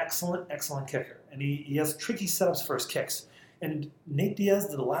an excellent kicker, and he has tricky setups for his kicks. And Nate Diaz,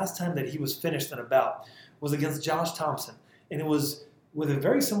 the last time that he was finished in a bout was against Josh Thompson, and it was with a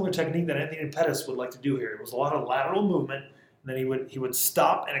very similar technique that Anthony Pettis would like to do here. It was a lot of lateral movement, and then he would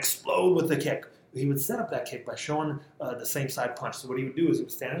stop and explode with the kick. He would set up that kick by showing the same side punch. So what he would do is he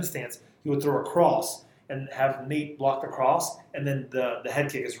would stand in a stance, he would throw a cross, and have Nate block the cross, and then the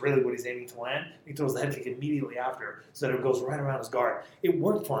head kick is really what he's aiming to land. He throws the head kick immediately after, so that it goes right around his guard. It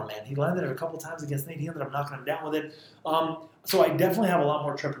worked for him, man. He landed it a couple times against Nate. He ended up knocking him down with it. So I definitely have a lot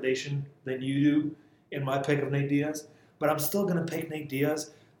more trepidation than you do in my pick of Nate Diaz, but I'm still going to pick Nate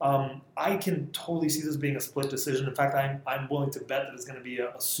Diaz. I can totally see this being a split decision. In fact, I'm willing to bet that it's going to be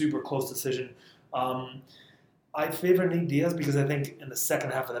a super close decision. I favor Nate Diaz because I think in the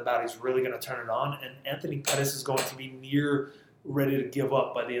second half of the bout he's really going to turn it on, and Anthony Pettis is going to be near ready to give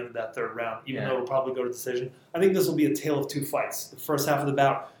up by the end of that third round, even though it'll probably go to decision. I think this will be a tale of 2 fights. The first half of the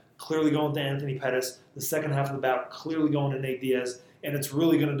bout clearly going to Anthony Pettis, the second half of the bout clearly going to Nate Diaz, and it's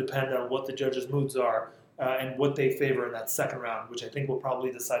really going to depend on what the judges' moods are and what they favor in that second round, which I think will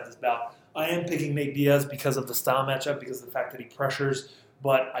probably decide this bout. I am picking Nate Diaz because of the style matchup, because of the fact that he pressures,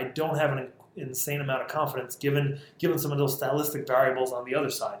 but I don't have an insane amount of confidence given some of those stylistic variables on the other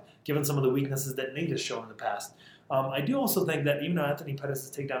side, given some of the weaknesses that Nate has shown in the past. I do also think that even though Anthony Pettis'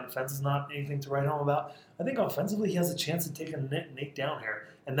 takedown defense is not anything to write home about, I think offensively he has a chance to take Nate down here,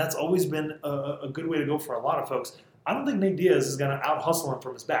 and that's always been a good way to go for a lot of folks. I don't think Nate Diaz is going to out-hustle him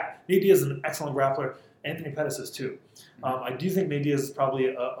from his back. Nate Diaz is an excellent grappler. Anthony Pettis is too. I do think Nate Diaz is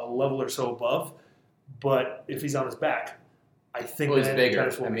probably a level or so above, but if he's on his back, I think he's bigger.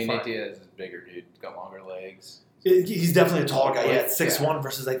 Nate Diaz is bigger, dude. He's got longer legs. He's definitely a taller guy. Yeah, 6'1"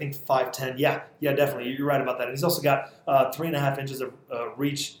 versus I think 5'10". Yeah, definitely. You're right about that. And he's also got 3.5 inches of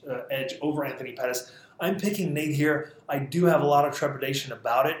reach edge over Anthony Pettis. I'm picking Nate here. I do have a lot of trepidation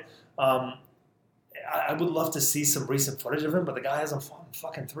about it. I would love to see some recent footage of him, but the guy hasn't fought in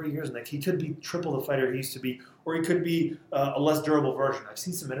fucking 3 years, Nick. He could be triple the fighter he used to be, or he could be a less durable version. I've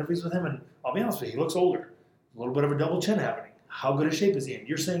seen some interviews with him, and I'll be honest with you, he looks older. A little bit of a double chin happening. How good a shape is he in?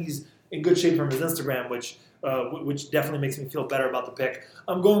 You're saying he's in good shape from his Instagram, which definitely makes me feel better about the pick.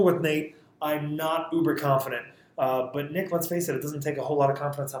 I'm going with Nate. I'm not uber confident. But Nick, let's face it doesn't take a whole lot of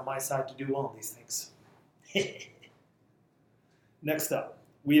confidence on my side to do well in these things. Next up,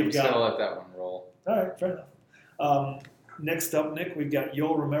 I'm just going to let that one roll. All right, fair enough. Next up, Nick, we've got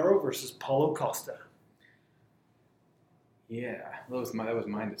Yoel Romero versus Paulo Costa. Yeah, that was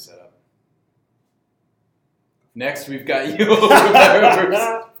mine to set up. Next, we've got Yoel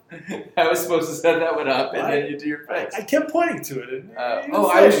Romero. I was supposed to set that one up, and then you do your picks. I kept pointing to it. I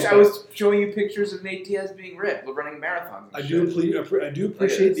was showing you pictures of Nate Diaz being ripped, running marathons. I do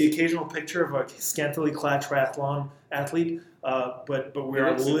appreciate the occasional picture of a scantily clad triathlon athlete, but we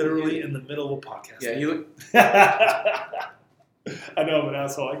are literally in the middle of a podcast. Yeah, you look. I know I'm an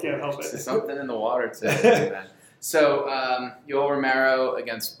asshole. I can't help it. There's something in the water today, man. So, Yoel Romero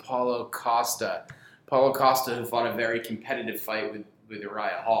against Paulo Costa. Paulo Costa, who fought a very competitive fight with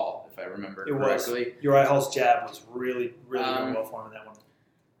Uriah Hall, if I remember correctly. Uriah Hall's jab was really going well for him in that one.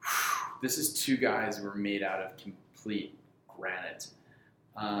 This is 2 guys who were made out of complete granite.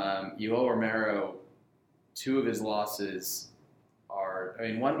 Yoel Romero, 2 of his losses are,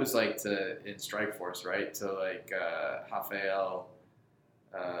 one was in Strikeforce, right? So Rafael.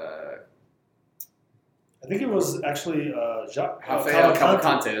 I think it was actually Rafael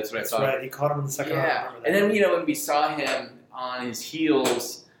Cavalcante. That's what I That's thought. right. He caught him in the second round. Yeah, and then when we saw him on his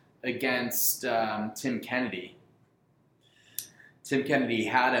heels against Tim Kennedy. Tim Kennedy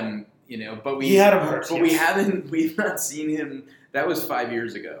had him, but he had him hurt. But we've not seen him. That was 5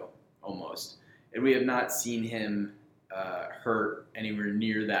 years ago, almost, and we have not seen him hurt anywhere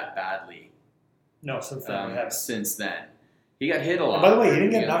near that badly. No, since then. Since then, he got hit a lot. And by the way, he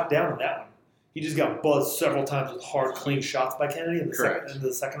didn't get knocked down in that one. He just got buzzed several times with hard, clean shots by Kennedy in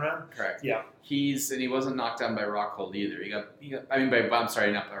the second round. Correct. Yeah. And he wasn't knocked down by Rockhold either. I'm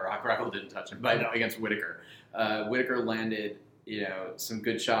sorry, not by Rockhold didn't touch him, but against Whitaker. Whitaker landed, some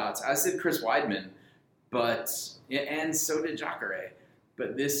good shots, as did Chris Weidman, and so did Jacare.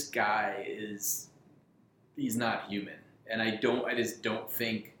 But this guy he's not human. And I just don't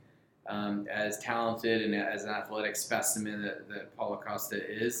think as talented and as an athletic specimen that Paulo Costa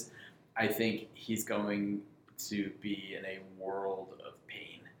is, I think he's going to be in a world of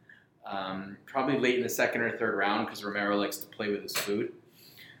pain. Probably late in the second or third round because Romero likes to play with his food.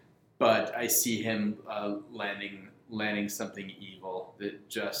 But I see him landing something evil that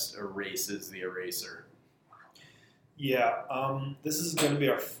just erases the eraser. Yeah, this is going to be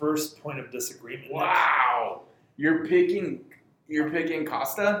our first point of disagreement. Wow, you're picking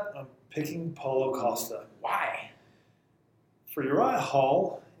Costa? I'm picking Paulo Costa. Why? For Uriah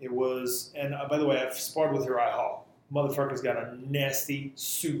Hall, it was, and by the way, I've sparred with Uriah Hall. Motherfucker's got a nasty,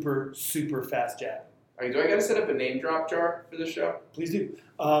 super, super fast jab. Do I got to set up a name drop jar for this show? Please do.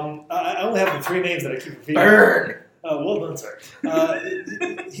 I only have the three names that I keep repeating. Burn! Well done, sir.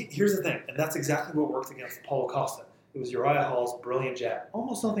 Here's the thing, and that's exactly what worked against Paulo Costa. It was Uriah Hall's brilliant jab.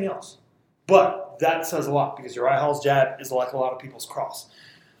 Almost nothing else. But that says a lot because Uriah Hall's jab is like a lot of people's cross.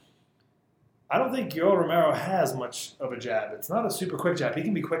 I don't think Yoel Romero has much of a jab. It's not a super quick jab. He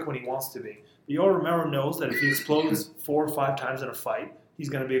can be quick when he wants to be. But Yoel Romero knows that if he explodes 4 or 5 times in a fight, he's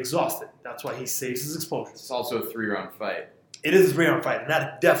going to be exhausted. That's why he saves his explosions. It's also a 3-round fight. It is a 3-round fight, and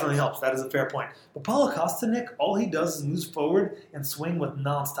that definitely helps. That is a fair point. But Paulo Costa, Nick, all he does is move forward and swing with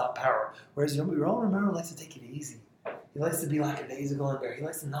nonstop power. Whereas Yoel Romero likes to take it easy. He likes to be lackadaisical in there. He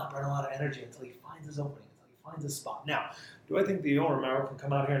likes to not burn a lot of energy until he finds his opening, until he finds his spot. Now, do I think the Yoel Romero can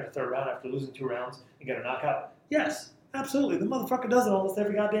come out here in the third round after losing 2 rounds and get a knockout? Yes, absolutely. The motherfucker does it almost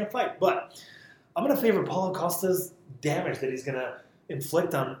every goddamn fight. But I'm going to favor Paulo Costa's damage that he's going to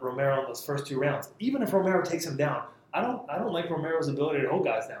inflict on Romero in those first 2 rounds. Even if Romero takes him down, I don't like Romero's ability to hold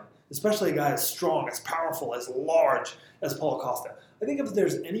guys down, especially a guy as strong, as powerful, as large as Paulo Costa. I think if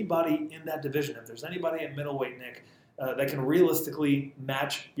there's anybody in that division, if there's anybody at middleweight, Nick, that can realistically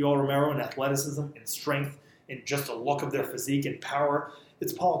match Yoel Romero in athleticism, in strength, in just a look of their physique and power,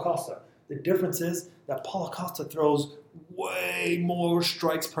 it's Paulo Costa. The difference is that Paulo Costa throws way more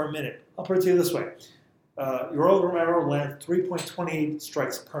strikes per minute. I'll put it to you this way. Yoel Romero lands 3.28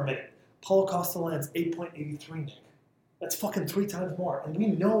 strikes per minute. Paulo Costa lands 8.83, Nick. That's fucking 3 times more. And we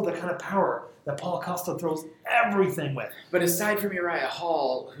know the kind of power that Paulo Costa throws everything with. But aside from Uriah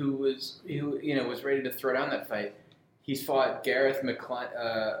Hall, who was ready to throw down that fight, he's fought Gareth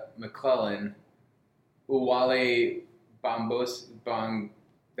McClellan, Uwale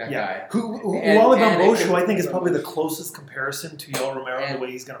guy. Uwale Bambosh, who I think is probably the closest comparison to Yoel Romero in the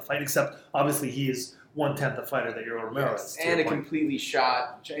way he's going to fight, except obviously he is 1/10 the fighter that Yoel Romero is. And a completely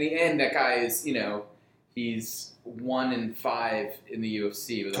shot. And that guy is, he's 1-5 in the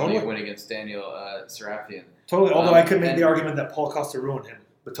UFC with only a win against Daniel Sarafian. Totally. Although I could make the argument that Paulo Costa ruined him,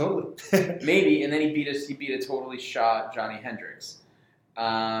 but totally. Maybe, and then he beat a totally shot Johnny Hendricks,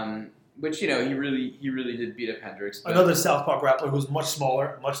 which he really did beat up Hendricks. Another southpaw grappler who's much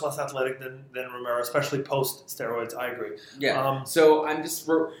smaller, much less athletic than Romero, especially post steroids. I agree. Yeah. So I'm just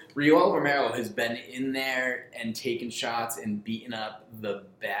Yoel Romero has been in there and taken shots and beaten up the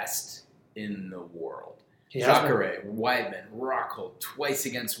best in the world. Jacare, Weidman, Rockhold, twice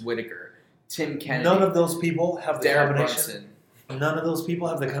against Whitaker, Tim Kennedy. None of those people have the combination. Brunson. None of those people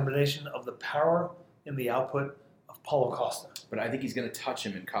have the combination of the power and the output of Paulo Costa. But I think he's going to touch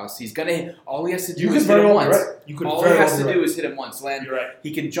him in Costa. He's going to. All he has to do is hit him once. Right. All he has to do is hit him once. You're right.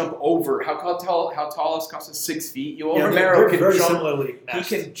 He can jump over. How tall is Costa? 6 feet. Yoel Romero can very jump. Similarly he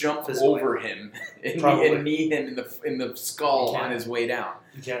can jump physically. over him and knee him in the skull on his way down.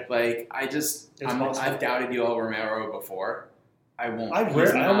 You can't. I've doubted Yoel Romero before. I won't. I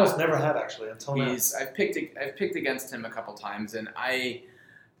almost never have actually until now. I've picked against him a couple times, and I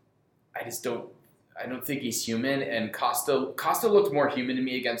just don't. I don't think he's human. And Costa looked more human to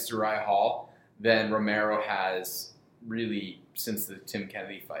me against Uriah Hall than Romero has really since the Tim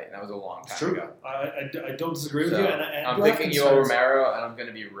Kennedy fight, and that was a long time ago. I don't disagree with you. And I'm picking Yoel Romero, and I'm going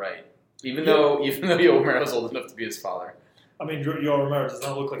to be right. Even though Yoel Romero is old enough to be his father. I mean, Yoel Romero does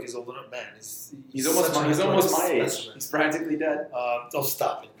not look like he's old enough. Man, he's almost my age. He's practically dead. Don't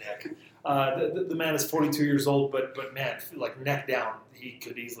stop it, Nick. The man is 42 years old, but man, like neck down, he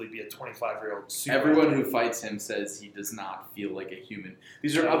could easily be a 25-year-old. Everyone who fights him says he does not feel like a human.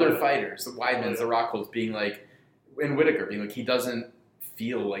 These are other fighters, the Weidmans, the Rockholds, being like, and Whitaker being like, he doesn't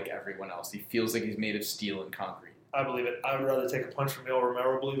feel like everyone else. He feels like he's made of steel and concrete. I believe it. I would rather take a punch from Yoel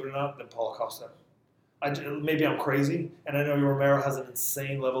Romero, believe it or not, than Paulo Costa. Maybe I'm crazy, and I know Romero has an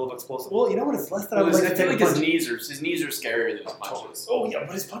insane level of explosive. Well, you know what? It's less than I would like to take. I feel like his knees are scarier than his punches. Oh yeah,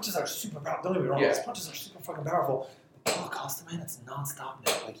 but his punches are super powerful. Don't get me wrong. His punches are super fucking powerful. But Paulo Costa, man, it's nonstop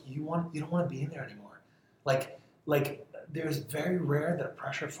now. Like you don't want to be in there anymore. Like there's very rare that a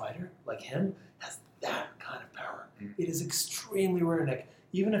pressure fighter like him has that kind of power. It is extremely rare, Nick.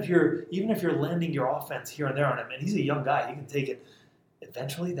 Even if you're landing your offense here and there on him, and he's a young guy, he can take it.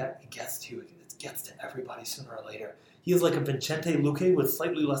 Eventually, that gets to you. It gets to everybody sooner or later. He is like a Vicente Luque with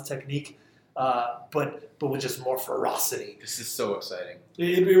slightly less technique, but with just more ferocity. This is so exciting.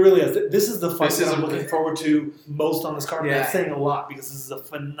 It really is. This is the fight that I'm looking forward to most on this card. Yeah. I'm saying a lot because this is a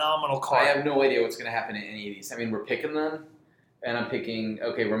phenomenal card. I have no idea what's going to happen in any of these. I mean, we're picking them, and I'm picking,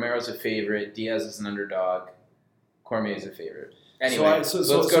 okay, Romero's a favorite, Diaz is an underdog, Cormier is a favorite. Anyway,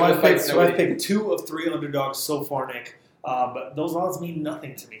 so I've picked 2 of 3 underdogs so far, Nick. But those odds mean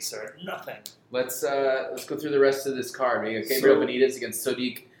nothing to me, sir. Nothing. Let's go through the rest of this card. We got Gabriel Benitez against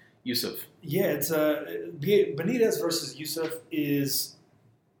Sodiq Yusuff. Yeah, it's Benitez versus Yusuff is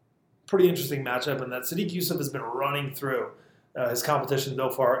a pretty interesting matchup, and that Sodiq Yusuff has been running through his competition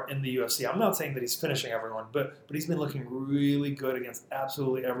so far in the UFC. I'm not saying that he's finishing everyone, but he's been looking really good against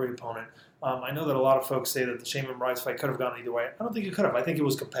absolutely every opponent. I know that a lot of folks say that the Shaman Rise fight could have gone either way. I don't think it could have. I think it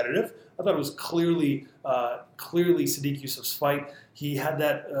was competitive. I thought it was clearly Sodiq Yusuff's fight. He had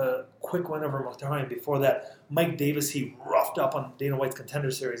that quick win over Mkhitaryan. Before that, Mike Davis, he roughed up on Dana White's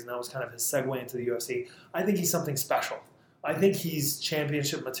Contender Series, and that was kind of his segue into the UFC. I think he's something special. I think he's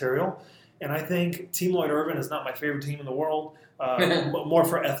championship material. And I think Team Lloyd Irvin is not my favorite team in the world, more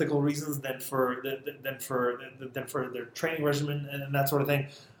for ethical reasons than for their training regimen and that sort of thing.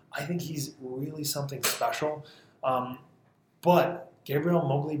 I think he's really something special. But Gabriel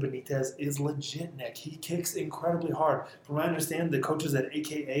Mowgli Benitez is legit, Nick. He kicks incredibly hard. From what I understand, the coaches at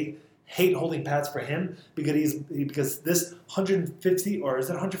AKA hate holding pads for him because this 150 or is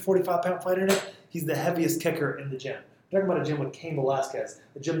it 145 pound fighter, Nick, he's the heaviest kicker in the gym. I'm talking about a gym with Cain Velasquez,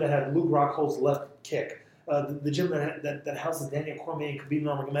 the gym that had Luke Rockhold's left kick, the gym that houses Daniel Cormier and Khabib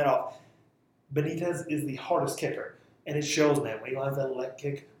Nurmagomedov. Benitez is the hardest kicker. And it shows, man, when he lands that leg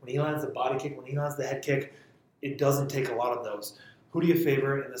kick, when he lands the body kick, when he lands the head kick, it doesn't take a lot of those. Who do you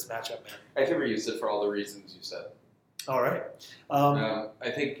favor in this matchup, man? I favor Yusuff for all the reasons you said. All right. I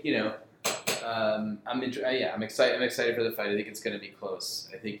think, I'm excited. I'm excited for the fight. I think it's going to be close.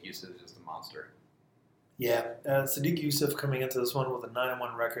 I think Yusuff is just a monster. Yeah. Sodiq Yusuff coming into this one with a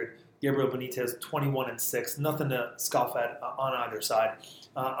 9-1 record. Gabriel Benitez 21-6. Nothing to scoff at on either side.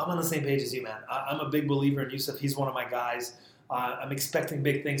 I'm on the same page as you, man. I'm a big believer in Yusuff. He's one of my guys. I'm expecting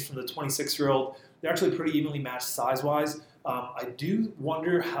big things from the 26-year-old. They're actually pretty evenly matched size-wise. I do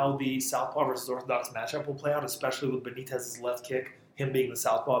wonder how the Southpaw versus Orthodox matchup will play out, especially with Benitez's left kick, him being the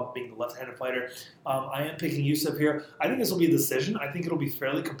Southpaw, being the left-handed fighter. I am picking Yusuff here. I think this will be a decision. I think it'll be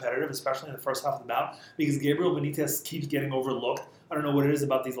fairly competitive, especially in the first half of the bout, because Gabriel Benitez keeps getting overlooked. I don't know what it is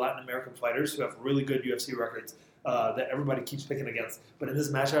about these Latin American fighters who have really good UFC records that everybody keeps picking against. But in this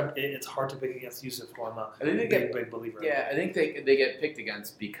matchup, it's hard to pick against Yusuff, who I'm a big believer in. Yeah, I think they get picked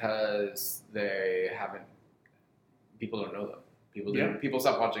against because they haven't. People don't know them. People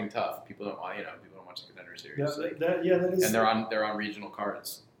stop watching Tough. People don't watch the Contender Series. That is. And they're on regional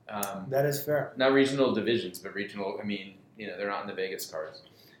cards. That is fair. Not regional divisions, but regional. I mean, they're not in the Vegas cards.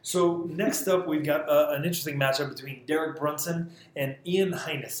 So next up, we've got an interesting matchup between Derek Brunson and Ian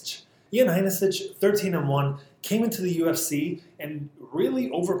Heinisch. Ian Heinisch, 13-1, came into the UFC and really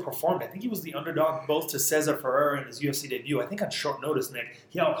overperformed. I think he was the underdog both to Cesar Ferreira in his UFC debut. I think on short notice, Nick,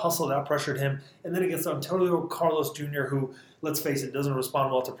 he out-hustled, out-pressured him. And then against Antonio Carlos Jr., who, let's face it, doesn't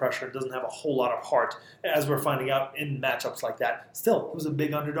respond well to pressure, doesn't have a whole lot of heart, as we're finding out in matchups like that. Still, he was a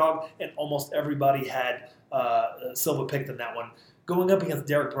big underdog, and almost everybody had Silva picked in that one. Going up against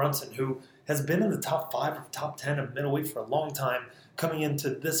Derek Brunson, who has been in the top 5 or top 10 of middleweight for a long time, coming into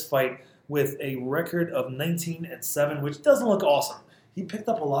this fight with a record of 19-7, which doesn't look awesome. He picked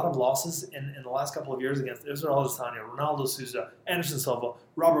up a lot of losses in the last couple of years against Israel Adesanya, Ronaldo Souza, Anderson Silva,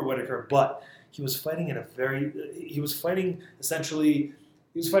 Robert Whittaker, but he was fighting himself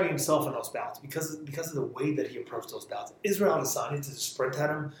in those bouts because of the way that he approached those bouts. Israel Adesanya to sprint at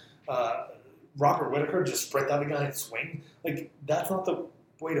him Robert Whittaker just sprint down the guy and swing. Like, that's not the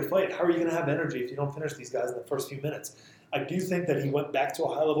way to fight. How are you going to have energy if you don't finish these guys in the first few minutes? I do think that he went back to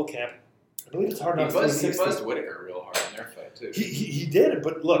a high-level camp. I believe it's hard not to He buzzed Whittaker real hard in their fight, too. He did,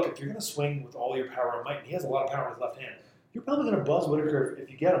 but look, if you're going to swing with all your power and might, and he has a lot of power in his left hand, you're probably going to buzz Whittaker if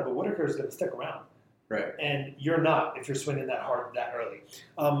you get him, but Whittaker is going to stick around. Right. And you're not if you're swinging that hard that early.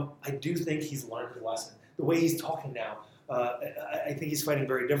 I do think he's learned his lesson. The way he's talking now, I think he's fighting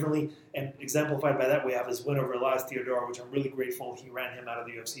very differently. And exemplified by that, we have his win over Elias Theodorou, which I'm really grateful he ran him out of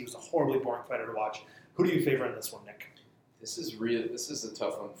the UFC. He was a horribly boring fighter to watch. Who do you favor in this one, Nick? This is a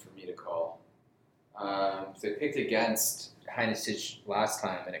tough one for me to call. So I picked against Heinesic last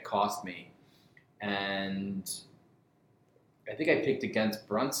time, and it cost me. And I think I picked against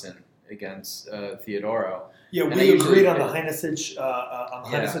Brunson against Theodorou. Yeah, and we agreed on the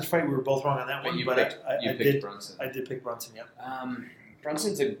Heinesic fight. We were both wrong on that one, but I picked Brunson. I did pick Brunson. Yeah.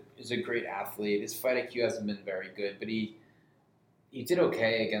 Brunson is a great athlete. His fight IQ hasn't been very good, but he did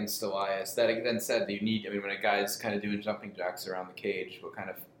okay against Elias. That then said, that you need. I mean, when a guy's kind of doing jumping jacks around the cage, what kind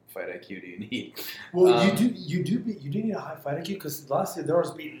of fight IQ do you need? Well, you do need a high fight IQ because last year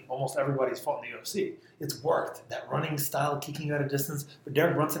Theodorou's beaten almost everybody he's fought in the UFC. It's worked. That running style, kicking you out of distance. But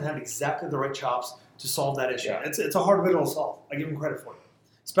Derek Brunson had exactly the right chops to solve that issue. Yeah. It's a hard riddle to solve. I give him credit for it,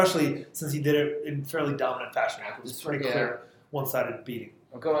 especially since he did it in fairly dominant fashion. It was pretty clear one-sided beating.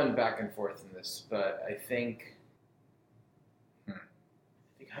 I'm going back and forth in this, but I think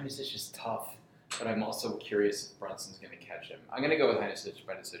Heinesic is tough. But I'm also curious if Brunson's going to catch him. I'm going to go with Heinesic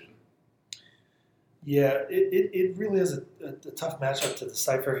by decision. Yeah, it really is a tough matchup to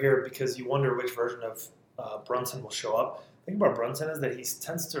decipher here because you wonder which version of Brunson will show up. The thing about Brunson is that he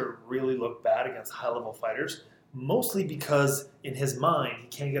tends to really look bad against high-level fighters, mostly because in his mind he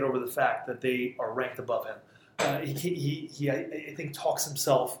can't get over the fact that they are ranked above him. He I think, talks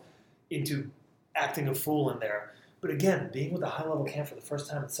himself into acting a fool in there. But again, being with a high-level camp for the first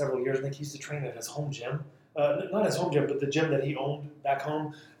time in several years, I think he used to train at his home gym. Not his home gym, but the gym that he owned back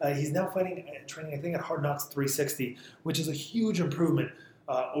home. He's now training, I think, at Hard Knocks 360, which is a huge improvement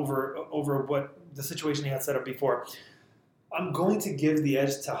over what the situation he had set up before. I'm going to give the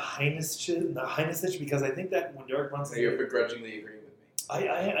edge to Heinesic because I think that when Derek Brunson... You're begrudgingly agreeing with me.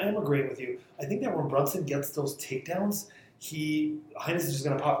 I am agreeing with you. I think that when Brunson gets those takedowns, Heinesic is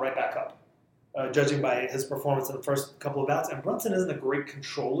going to pop right back up. Judging by his performance in the first couple of bouts. And Brunson isn't a great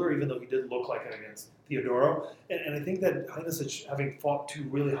controller, even though he did look like it against Theodorou. And I think that Heinesic, having fought two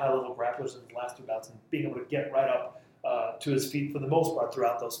really high-level grapplers in his last two bouts and being able to get right up to his feet for the most part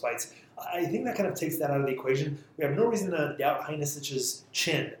throughout those fights, I think that kind of takes that out of the equation. We have no reason to doubt Heinesic's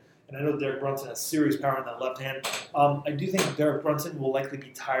chin. And I know Derek Brunson has serious power in that left hand. I do think Derek Brunson will likely be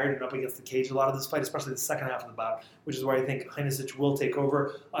tired and up against the cage a lot of this fight, especially the second half of the bout, which is where I think Heinesic will take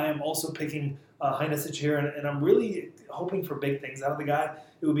over. I am also picking Heinesic here, and I'm really hoping for big things out of the guy.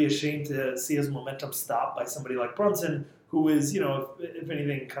 It would be a shame to see his momentum stopped by somebody like Brunson, who is, if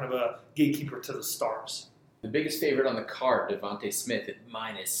anything, kind of a gatekeeper to the stars. The biggest favorite on the card, Devontae Smith at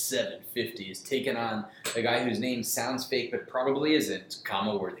minus 750, is taking on the guy whose name sounds fake but probably isn't,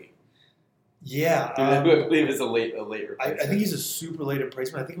 Kama Worthy. Yeah. I believe is a late replacement. I think he's a super late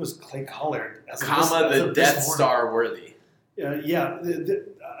replacement. I think it was Clay Collard. The Death Star Worthy.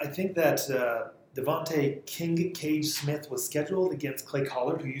 I think that Devontae King Cage Smith was scheduled against Clay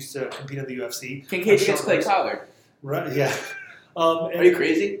Collard, who used to compete in the UFC. King Cage against Clay Collard. Right, yeah. Are you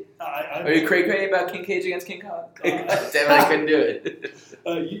crazy? Are you cray-cray about King Cage against King Collard? Damn it, I couldn't do it.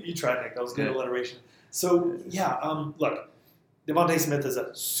 You tried, Nick. That was good alliteration. So, look. Devontae Smith is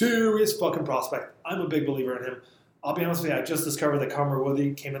a serious fucking prospect. I'm a big believer in him. I'll be honest with you, I just discovered that Cormier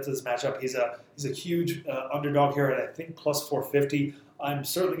Woodley came into this matchup. He's a huge underdog here at, I think, plus 450. I'm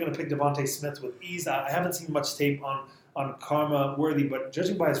certainly going to pick Devontae Smith with ease. I haven't seen much tape on Karma Worthy, but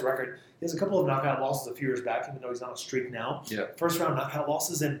judging by his record, he has a couple of knockout losses a few years back, even though he's on a streak now. Yeah. First round knockout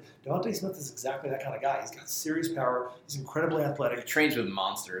losses, and Devontae Smith is exactly that kind of guy. He's got serious power. He's incredibly athletic. He trains with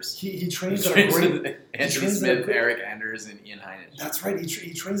monsters. He trains at a great... with Anthony Smith, Eric Anders, and Ian Heinesic. That's right.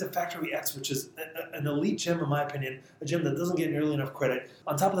 He trains at Factory X, which is an elite gym, in my opinion, a gym that doesn't get nearly enough credit.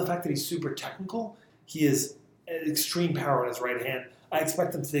 On top of the fact that he's super technical, he has extreme power in his right hand. I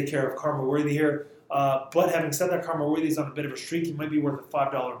expect him to take care of Karma Worthy here. But having said that, Karma Worthy's on a bit of a streak. He might be worth a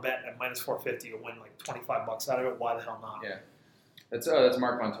 $5 bet at minus 450. You'll win like $25 out of it. Why the hell not? Yeah. That's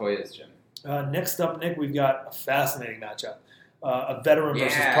Mark Montoya's gym. Next up, Nick, we've got a fascinating matchup. A veteran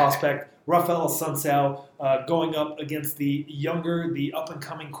versus prospect. Rafael Sunsao going up against the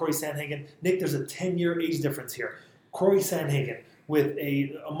up-and-coming Corey Sandhagen. Nick, there's a 10-year age difference here. Corey Sandhagen with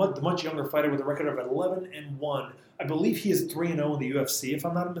the much younger fighter with a record of 11-1. I believe he is 3-0 in the UFC, if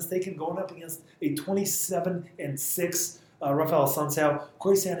I'm not mistaken, going up against a 27-6 Rafael Assunção.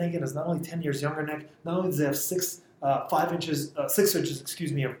 Corey Sandhagen is not only 10 years younger, Nick, not only does he have 6 inches,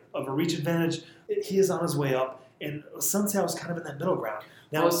 of a reach advantage, he is on his way up, and Assunção is kind of in that middle ground.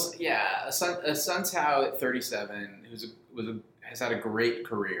 Now, Assunção at 37, has had a great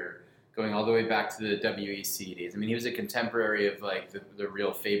career, going all the way back to the WEC days. I mean, he was a contemporary of like the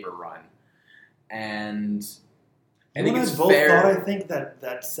real Faber run, and I think it's both fair. Thought, I think that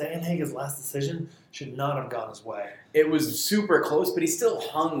Sandhagen's last decision should not have gone his way. It was super close, but he still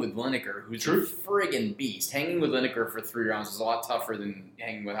hung with Lineker, who's True. a friggin' beast. Hanging with Lineker for 3 rounds is a lot tougher than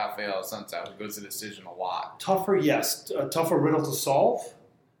hanging with Rafael Assunção, who goes to decision a lot. Tougher, yes. Tougher riddle to solve.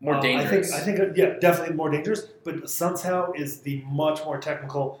 More dangerous. I think, definitely more dangerous. But Assunção is the much more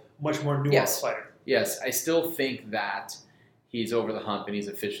technical, much more nuanced fighter. Yes, I still think that he's over the hump and he's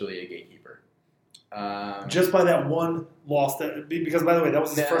officially a gatekeeper. Just by that one loss, because by the way, that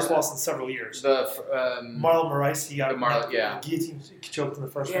was his first loss in several years. Marlon Moraes, he got guillotine choked in the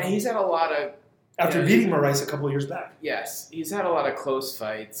first round. Yeah, he's had a lot of... After beating Moraes a couple of years back. Yes, he's had a lot of close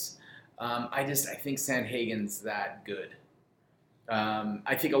fights. I think Sandhagen's that good.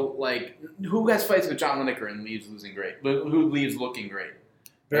 I think, who has fights with John Lineker and leaves losing great? Who leaves looking great?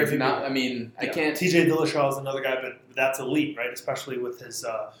 Very few. I can't... TJ Dillashaw is another guy, but that's elite, right? Especially with his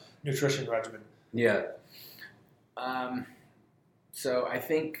nutrition regimen. Yeah. So I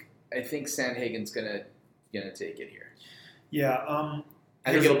think Sandhagen's gonna take it here. Yeah.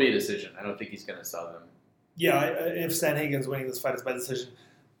 I think it'll be a decision. I don't think he's gonna sell them. Yeah, if Sandhagen's winning this fight, it's by decision.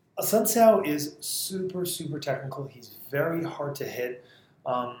 Assunção is super, super technical. He's very hard to hit.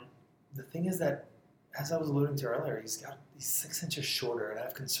 The thing is that, as I was alluding to earlier, he's 6 inches shorter, and I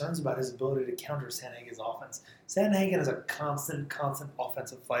have concerns about his ability to counter Sandhagen's offense. Sandhagen is a constant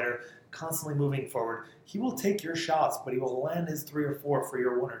offensive fighter, constantly moving forward. He will take your shots, but he will land his 3 or 4 for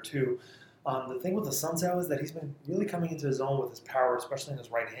your 1 or 2. The thing with Assunção is that he's been really coming into his own with his power, especially in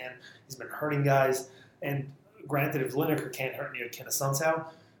his right hand. He's been hurting guys, and granted, if Lineker can't hurt you, can Assunção?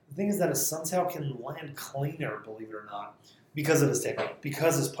 The thing is that Assunção can land cleaner, believe it or not, because of his technique,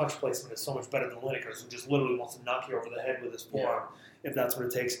 because his punch placement is so much better than Lineker's, who just literally wants to knock you over the head with his forearm, if that's what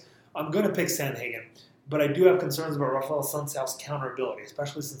it takes. I'm going to pick Sandhagen, but I do have concerns about Rafael Assunção's counter ability,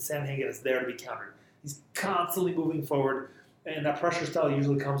 especially since Sandhagen is there to be countered. He's constantly moving forward, and that pressure style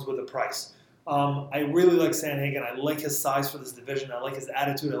usually comes with a price. I really like Sandhagen. I like his size for this division. I like his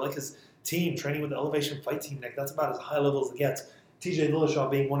attitude. I like his team, training with the Elevation Fight Team, Nick. That's about as high level as it gets. TJ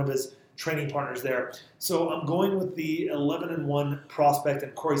Dillashaw being one of his training partners there. So I'm going with the 11-1 prospect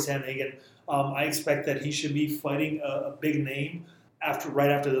and Corey Sandhagen. I expect that he should be fighting a big name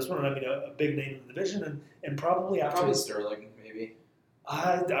right after this one. I mean, a big name in the division, and probably after... Probably Sterling, maybe.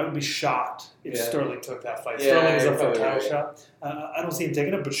 I would be shocked if Sterling took that fight. Yeah, Sterling is up for a title shot. I don't see him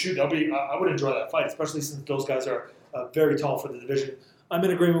taking it, but shoot, I would enjoy that fight, especially since those guys are very tall for the division. I'm in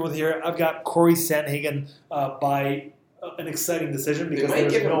agreement with here. I've got Corey Sandhagen by an exciting decision because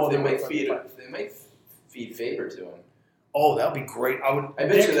there's no other way for him to fight. They might feed Faber to him. Oh, that would be great. I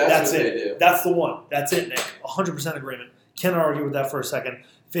bet you that's what they do. That's the one. That's it, Nick. 100% agreement. Cannot argue with that for a second.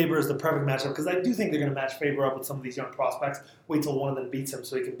 Faber is the perfect matchup because I do think they're going to match Faber up with some of these young prospects. Wait till one of them beats him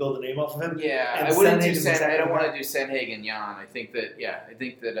so he can build a name off of him. Yeah, and I don't want to do Sandhagen Jan. I think that.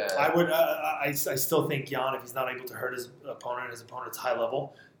 I would. I still think Jan, if he's not able to hurt his opponent's high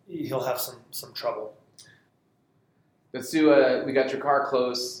level, he'll have some trouble. Let's do. We got Drakkar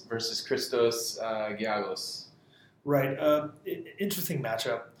Klose versus Christos Giagos. Right. Interesting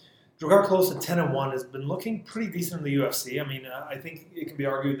matchup. Drakkar Klose at 10-1 has been looking pretty decent in the UFC. I mean, I think it can be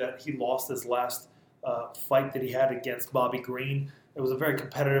argued that he lost his last fight that he had against Bobby Green. It was a very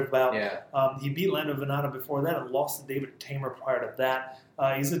competitive bout. Yeah. He beat Lando Venata before that and lost to David Tamer prior to that.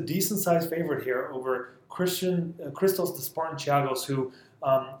 He's a decent-sized favorite here over Christos Despartin Giagos, who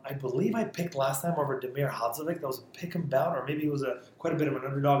I believe I picked last time over Damir Hadzovic. That was a pick-em bout, or maybe he was quite a bit of an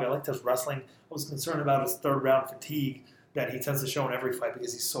underdog. I liked his wrestling. I was concerned about his third-round fatigue that he tends to show in every fight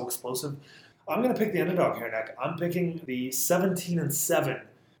because he's so explosive. I'm going to pick the underdog here, Nick. I'm picking the 17-7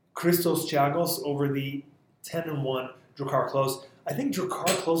 Christos Giagos over the 10-1 Drakkar Klose. I think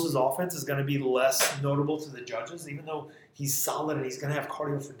Drakkar Klose's offense is going to be less notable to the judges, even though he's solid and he's going to have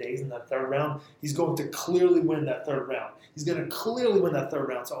cardio for days in that third round. He's going to clearly win that third round.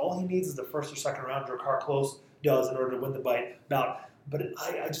 So all he needs is the first or second round Drakkar Klose does in order to win the bout. But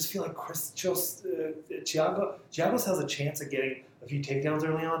I just feel like Giagos has a chance of getting a few takedowns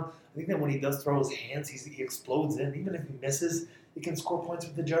early on. I think that when he does throw his hands, he explodes in. Even if he misses, he can score points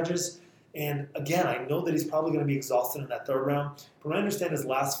with the judges. And again, I know that he's probably going to be exhausted in that third round. From what I understand, his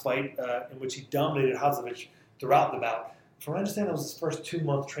last fight in which he dominated Hadzovic throughout the bout. From what I understand, that was his first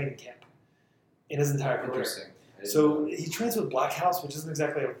 2-month training camp in his entire career. Interesting. So he trains with Black House, which isn't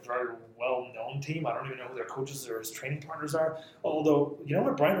exactly a very well-known team. I don't even know who their coaches or his training partners are. Although, you know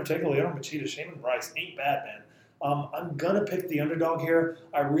what? Brian Ortega, Leon Machida, Shaman Rice ain't bad, man. I'm going to pick the underdog here.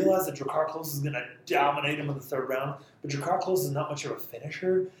 I realize that Drakkar Klose is going to dominate him in the 3rd round, but Drakkar Klose is not much of a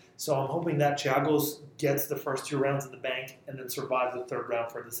finisher, so I'm hoping that Thiagos gets the first 2 rounds in the bank and then survives the 3rd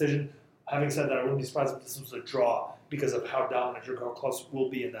round for a decision. Having said that, I wouldn't be surprised if this was a draw because of how dominant Drakkar Klose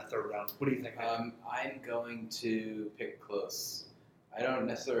will be in that 3rd round. What do you think? I'm going to pick Klose. I don't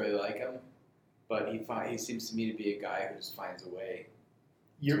necessarily like him, but he seems to me to be a guy who just finds a way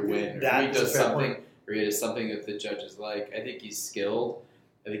to win. Or he does something. Or he does something that the judges like. I think he's skilled.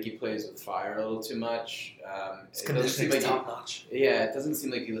 I think he plays with fire a little too much. His conditioning is top notch. Yeah, it doesn't seem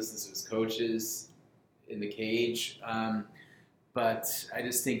like he listens to his coaches in the cage. But I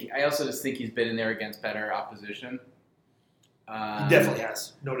also just think he's been in there against better opposition. He definitely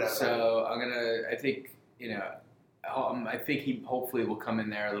has, no doubt. So I think he hopefully will come in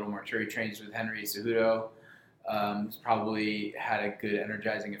there a little more mature. He trains with Henry Cejudo. Who's probably had a good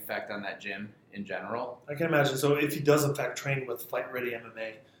energizing effect on that gym in general. I can imagine. So if he does, in fact, train with Fight Ready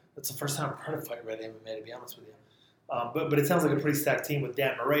MMA, that's the first time I've heard of Fight Ready MMA, to be honest with you. But it sounds like a pretty stacked team with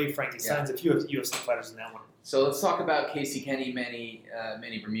Dan Murray, Frankie Saenz, a few UFC fighters in that one. So let's talk about Casey Kenny, Manny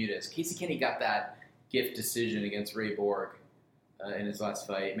Bermudez. Casey Kenny got that gift decision against Ray Borg in his last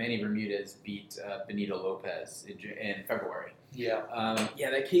fight. Manny Bermudez beat Benito Lopez in February. Yeah.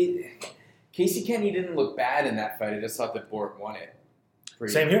 Casey Kenny didn't look bad in that fight. I just thought that Borg won it.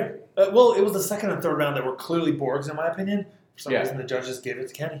 Same here. Well, it was the 2nd and 3rd round that were clearly Borg's, in my opinion. For some reason, the judges gave it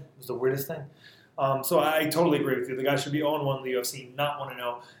to Kenny. It was the weirdest thing. So I totally agree with you. The guy should be 0-1 in the UFC, not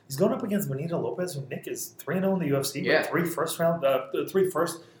 1-0. He's going up against Benito Lopez, who Nick is 3-0 in the UFC with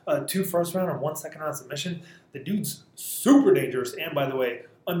 2 first round and 1 second round submission. The dude's super dangerous, and by the way,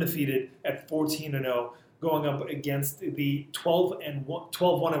 undefeated at 14-0. Going up against the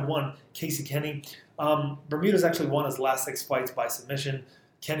 12-1-1 Casey Kenny. Bermudez actually won his last 6 fights by submission.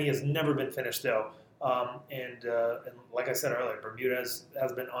 Kenny has never been finished, though. And like I said earlier, Bermudez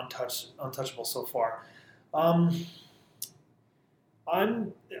has been untouchable so far. I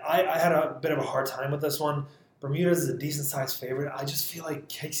had a bit of a hard time with this one. Bermudez is a decent-sized favorite. I just feel like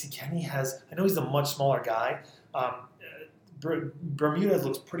Casey Kenny has – I know he's a much smaller guy. Bermudez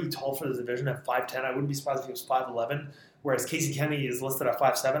looks pretty tall for the division at 5'10". I wouldn't be surprised if he was 5'11", whereas Casey Kenny is listed at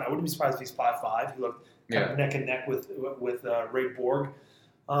 5'7". I wouldn't be surprised if he's 5'5". He looked kind of neck and neck with Ray Borg.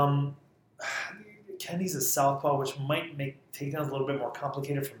 Kenny's a southpaw, which might make takedowns a little bit more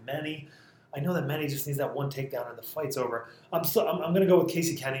complicated for Manny. I know that Manny just needs that one takedown and the fight's over. I'm going to go with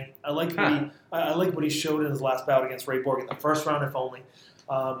Casey Kenny. I like what he showed in his last bout against Ray Borg in the 1st round, if only.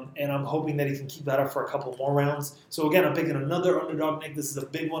 And I'm hoping that he can keep that up for a couple more rounds. So again, I'm picking another underdog, Nick. This is a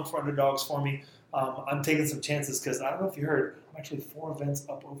big one for underdogs for me. I'm taking some chances because I don't know if you heard, I'm actually 4 events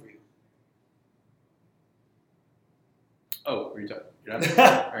up over you. Oh, you're done?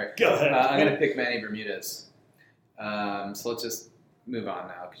 All right. Go ahead. I'm going to pick Manny Bermudez. So let's just move on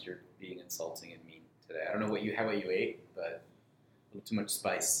now because you're being insulting and mean today. I don't know what you ate, but a little too much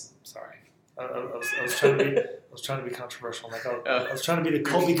spice. Sorry. I was trying to be controversial. Like I was trying to be the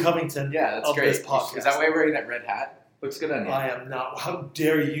Colby Covington of great. this podcast. Is that why you're wearing that red hat? Looks good on you. I am not. How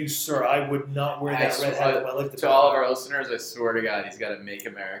dare you, sir? I would not wear that red hat if I lived. To all of our listeners, I swear to God, he's got a Make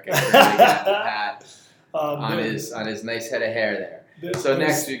America hat on his nice head of hair there. So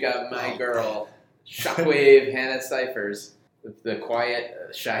next we got my girl, Shockwave Hannah Cyphers, the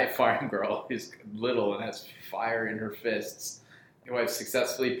quiet, shy farm girl who's little and has fire in her fists. Who I've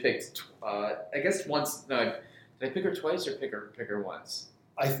successfully picked, I guess once. No, did I pick her twice or pick her once?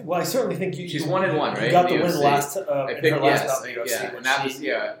 I certainly think she's 1-1, right? You got the win last. I picked and that was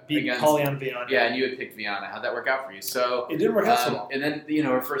beat Polyana Viana. Yeah, and you had picked Viana. How'd that work out for you? So it didn't work out so well. And then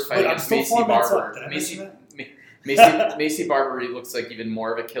her first fight against Macy Barber. Macy Barber looks like even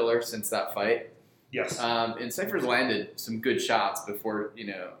more of a killer since that fight. Yes. And Cyphers landed some good shots before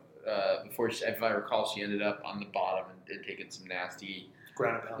if I recall, she ended up on the bottom and taking some nasty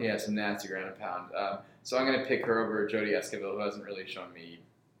ground and pound. Yeah, some nasty ground and pound. So I'm going to pick her over Jody Esquivel, who hasn't really shown me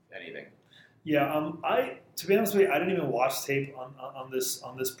anything. Yeah, to be honest with you, I didn't even watch tape on this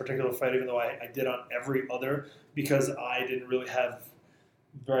particular fight, even though I did on every other, because I didn't really have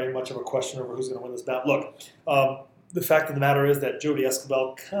very much of a question over who's going to win this bout. Look, the fact of the matter is that Jody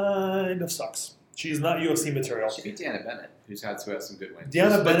Esquivel kind of sucks. She's not UFC material. She beat Deanna Bennett, who's had some good wins.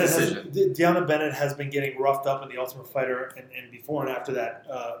 Deanna Bennett has been getting roughed up in The Ultimate Fighter, and before and after that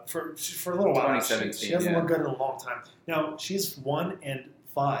for a little while. 2017. She hasn't looked good in a long time. Now she's 1-5,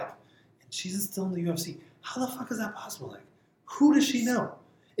 and she's still in the UFC. How the fuck is that possible? Like, who does she know?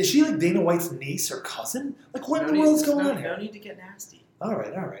 Is she like Dana White's niece or cousin? Like, what in the world's going on here? No need to get nasty. All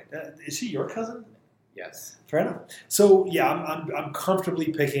right. Is she your cousin? Yes. Fair enough. So yeah, I'm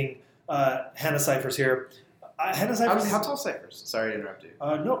comfortably picking Hannah Cifers here. Hannah Cifers. How tall Cifers? Sorry to interrupt you.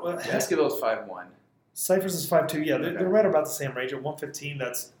 Basketball's 5'1". Cifers is 5'2". Yeah, they're right about the same range. At 115,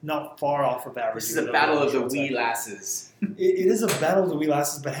 that's not far off of average. This is a battle of the wee lasses. It is a battle of the wee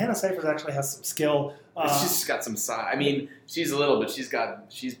lasses, but Hannah Cifers actually has some skill. She's got some size. I mean, she's a little, but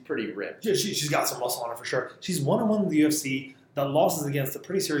she's pretty ripped. Yeah, she's got some muscle on her for sure. She's 1-1 in the UFC. The loss is against a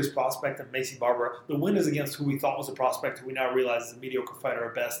pretty serious prospect in Macy Barber. The win is against who we thought was a prospect, who we now realize is a mediocre fighter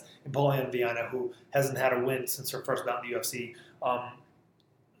at best, in Pauline Viana, who hasn't had a win since her first bout in the UFC.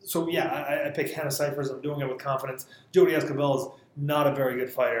 So yeah, I pick Hannah Cifers. I'm doing it with confidence. Jodie Escobar is not a very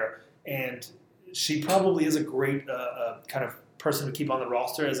good fighter, and she probably is a great kind of person to keep on the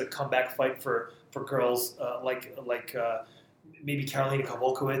roster as a comeback fight for girls like maybe Karolina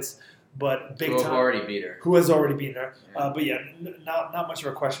Kowalkiewicz. But big time, who has already beaten her. But yeah, not much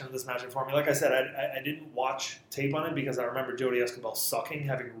of a question in this matchup for me. Like I said, I didn't watch tape on it because I remember Jodie Escobar sucking,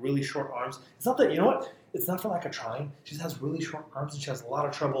 having really short arms. It's not that, you know what? It's not for lack of trying. She just has really short arms and she has a lot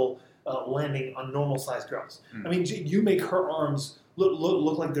of trouble landing on normal sized girls. I mean, you make her arms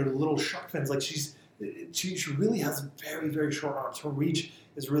look like they're little shark fins. Like she really has very, very short arms. Her reach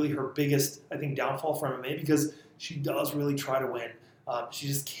is really her biggest, I think, downfall for MMA because she does really try to win. She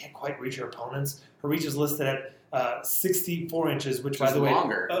just can't quite reach her opponents. Her reach is listed at 64 inches, which, by the way,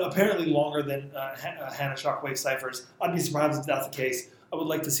 apparently longer than Hannah Shockwave Cifers. I'd be surprised if that's the case. I would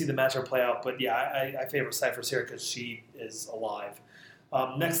like to see the matchup play out, but yeah, I favor Cifers here because she is alive.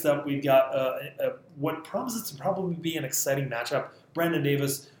 Next up, we've got what promises to probably be an exciting matchup: Brandon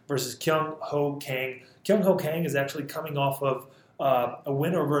Davis versus Kyung Ho Kang. Kyung Ho Kang is actually coming off of a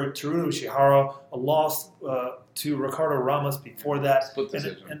win over Teruto Ishihara, a loss to Ricardo Ramos before that. Split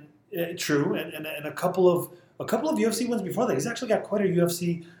decision. True, and a couple of UFC wins before that. He's actually got quite a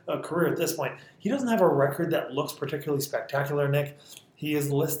UFC career at this point. He doesn't have a record that looks particularly spectacular, Nick. He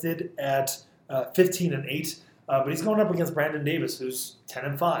is listed at 15-8, but he's going up against Brandon Davis, who's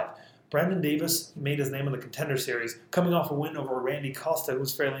 10-5. Brandon Davis made his name in the Contender Series, coming off a win over Randy Costa,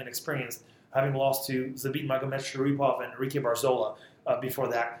 who's fairly inexperienced, having lost to Zabit Magomedsharipov and Enrique Barzola before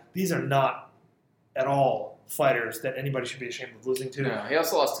that. These are not at all fighters that anybody should be ashamed of losing to. No, he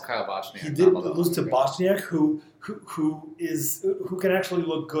also lost to Kyle Bochniak. He did lose to Bochniak, who can actually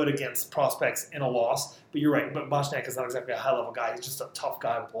look good against prospects in a loss. But you're right. But Bochniak is not exactly a high-level guy. He's just a tough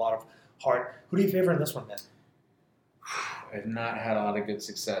guy with a lot of heart. Who do you favor in this one, then? I've not had a lot of good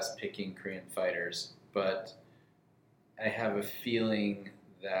success picking Korean fighters, but I have a feeling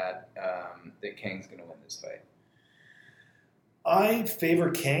that that Kang's going to win this fight. I favor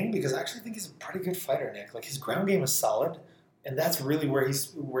Kang because I actually think he's a pretty good fighter, Nick. Like, his ground game is solid, and that's really where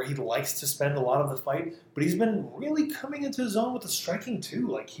he likes to spend a lot of the fight. But he's been really coming into his own with the striking too.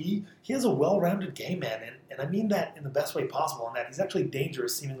 Like, he has a well-rounded game, man, and I mean that in the best way possible. And that he's actually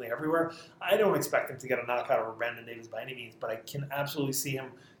dangerous seemingly everywhere. I don't expect him to get a knockout over Brandon Davis by any means, but I can absolutely see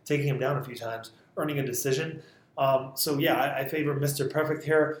him taking him down a few times, earning a decision. So yeah, I favor Mr. Perfect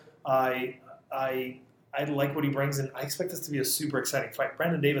here. I like what he brings, and I expect this to be a super exciting fight.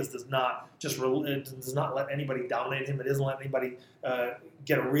 Brandon Davis does not let anybody dominate him. It doesn't let anybody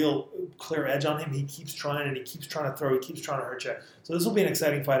get a real clear edge on him. He keeps trying, and he keeps trying to throw. He keeps trying to hurt you. So this will be an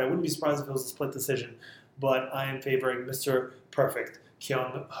exciting fight. I wouldn't be surprised if it was a split decision, but I am favoring Mr. Perfect,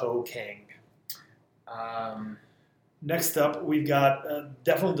 Kyung Ho Kang. Next up, we've got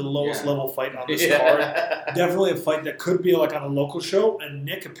definitely the lowest level fight on this card. Definitely a fight that could be like on a local show, and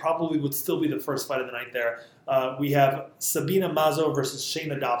Nick, it probably would still be the first fight of the night there. We have Sabina Mazo versus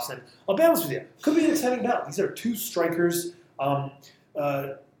Shayna Dobson. I'll be honest with you, could be an exciting bout. These are two strikers.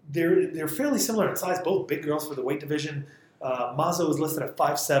 They're fairly similar in size, both big girls for the weight division. Mazo is listed at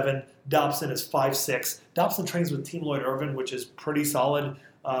 5'7", Dobson is 5'6". Dobson trains with Team Lloyd Irvin, which is pretty solid.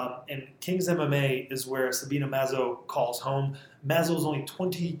 And King's MMA is where Sabina Mazo calls home. Mazo is only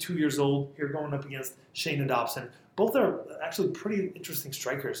 22 years old here going up against Shayna Dobson. Both are actually pretty interesting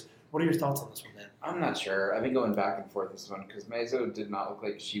strikers. What are your thoughts on this one, man? I'm not sure. I've been going back and forth this one because Mazo did not look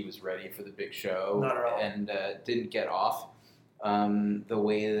like she was ready for the big show. Not at all. And didn't get off the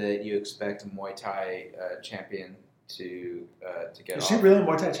way that you expect a Muay Thai champion to get off. Is she really a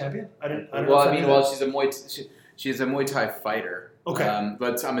Muay Thai champion? She's a Muay Thai fighter. Okay.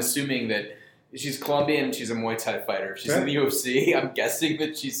 But I'm assuming that she's Colombian. She's a Muay Thai fighter. She's in the UFC. I'm guessing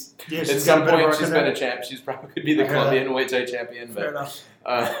that she's at some point she's been a champ. She's probably could be the Colombian Muay Thai champion. Fair enough.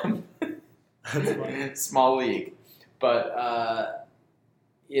 Small league, but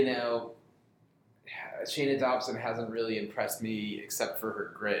Shayna Dobson hasn't really impressed me except for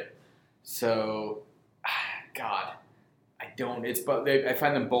her grit. So, God, I don't. I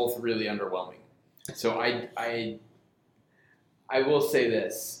find them both really underwhelming. So I will say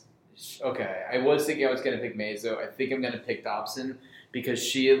this. Okay, I was thinking I was going to pick Mazo. I think I'm going to pick Dobson because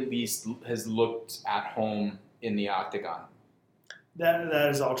she at least has looked at home in the octagon. That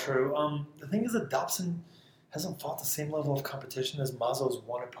is all true. The thing is that Dobson hasn't fought the same level of competition as Mazo's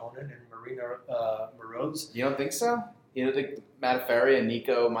one opponent in Marina Moroz. You don't think so? You don't think Matafari and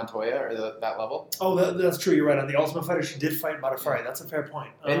Nico Montoya are that level? Oh, that's true. You're right. On The Ultimate Fighter, she did fight Matafari. That's a fair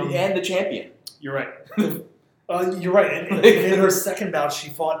point. And the champion. You're right. You're right. And in her second bout,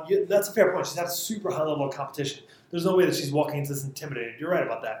 she fought. That's a fair point. She's had a super high level of competition. There's no way that she's walking into this intimidated. You're right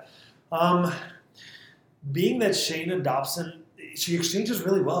about that. Being that Shayna Dobson, she exchanges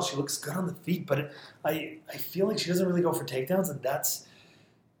really well. She looks good on the feet, but I feel like she doesn't really go for takedowns, and that's,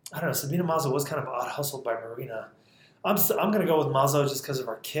 I don't know, Sabina Mazo was kind of out-hustled by Marina. I'm going to go with Mazo just because of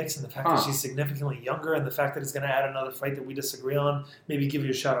her kicks and the fact that she's significantly younger and the fact that it's going to add another fight that we disagree on, maybe give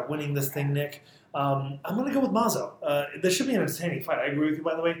you a shot at winning this thing, Nick. I'm going to go with Mazo. This should be an entertaining fight. I agree with you,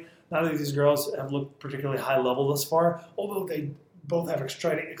 by the way. Neither of these girls have looked particularly high level thus far, although they both have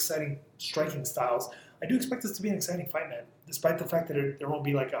exciting striking styles. I do expect this to be an exciting fight, man, despite the fact that there won't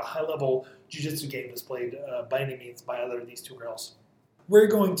be like a high-level jiu-jitsu game displayed by any means by either of these two girls. We're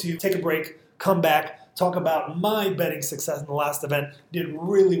going to take a break, come back, talk about my betting success in the last event. Did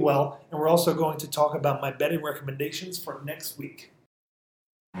really well, and we're also going to talk about my betting recommendations for next week.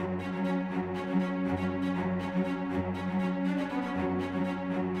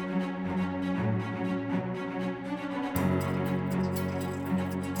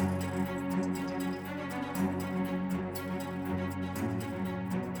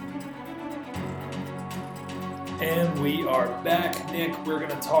 And we are back, Nick. We're going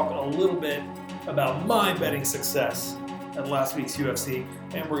to talk a little bit about my betting success at last week's UFC,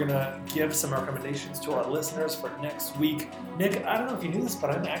 and we're going to give some recommendations to our listeners for next week. Nick, I don't know if you knew this, but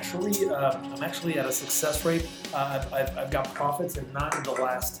I'm actually at a success rate. I've got profits in 9 of the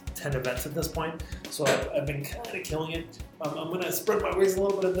last 10 events at this point, so I've been kind of killing it. I'm going to spread my wings a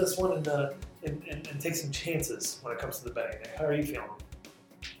little bit in this one and take some chances when it comes to the betting. Nick, how are you feeling?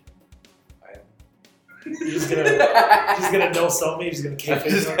 You're just gonna no sell me. You're just gonna cape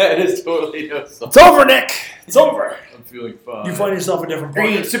it. That is totally no sell. It's over, Nick. It's over. I'm feeling fine. You find yourself a different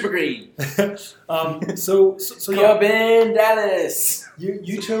green, partner. super green. So Ben Dallas.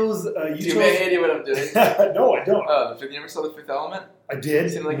 You chose. Do you have any idea what I'm doing? No, I don't. Oh, you never saw The Fifth Element? I did.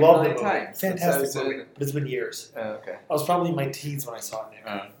 It seemed like Love a the million movie. times. Fantastic movie, but it's been years. Okay. I was probably in my teens when I saw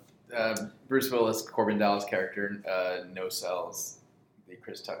it, Nick. Bruce Willis, Corbin Dallas character, no sells. The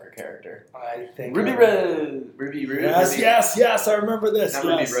Chris Tucker character. I think Ruby Rose. Yes. I remember this. Not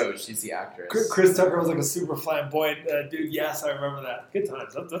yes. Ruby Rose. She's the actress. Chris Tucker was like a super flamboyant dude. Yes, I remember that. Good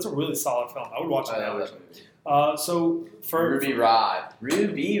times. That's a really solid film. I would watch it now. So for Ruby Rod.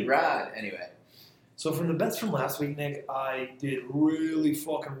 Anyway. So from the bets from last week, Nick, I did really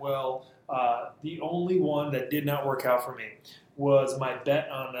fucking well. The only one that did not work out for me was my bet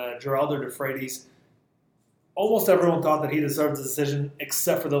on Geraldo de Freitas. Almost everyone thought that he deserved the decision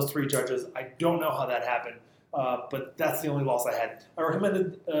except for those 3 judges. I don't know how that happened, but that's the only loss I had. I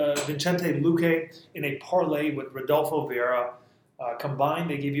recommended Vicente Luque in a parlay with Rodolfo Vieira. Combined,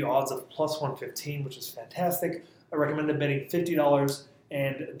 they gave you odds of plus 115, which is fantastic. I recommended betting $50,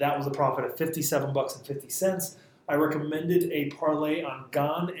 and that was a profit of $57.50. I recommended a parlay on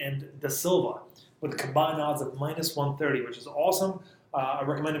Gane and Da Silva with combined odds of minus 130, which is awesome. I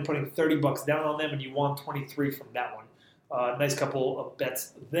recommended putting $30 down on them, and you won 23 from that one. Nice couple of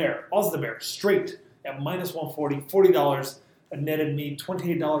bets there. Ozdemir, straight at minus 140, $40, netted me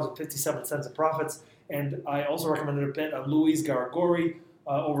 $28.57 of profits. And I also recommended a bet on Luis Garagori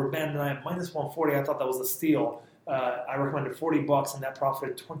over Bandai at minus 140. I thought that was a steal. I recommended $40, and that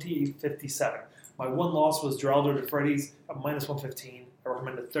profited $28.57. My one loss was Geraldo de Freitas at minus 115. I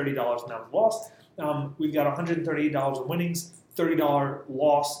recommended $30, and that was lost. We've got $138 in winnings, $30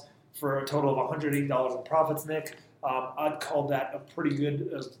 loss for a total of $108 in profits, Nick. I'd call that a pretty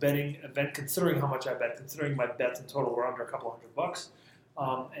good betting event considering how much I bet, considering my bets in total were under a couple $100.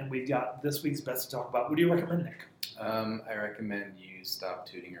 And we've got this week's bets to talk about. What do you recommend, Nick? I recommend you stop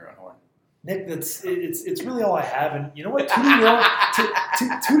tooting your own horn. Nick, it's really all I have. And you know what?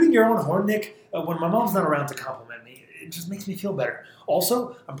 Tooting your own horn, Nick, when my mom's not around to compliment me, it just makes me feel better.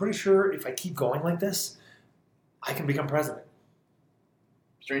 Also, I'm pretty sure if I keep going like this, I can become president.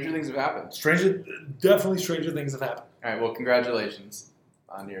 Stranger things have happened. Definitely stranger things have happened. All right, well, congratulations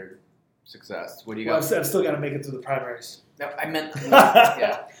on your success. What do you Well, got? I've still got to make it through the primaries. No, I meant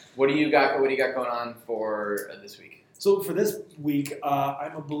yeah. What do you got going on for this week? So for this week,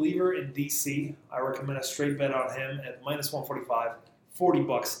 I'm a believer in DC. I recommend a straight bet on him at minus 145.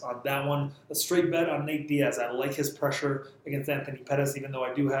 $40 on that one. A straight bet on Nate Diaz. I like his pressure against Anthony Pettis, even though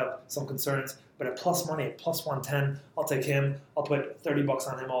I do have some concerns. But at plus money, at plus 110, I'll take him. I'll put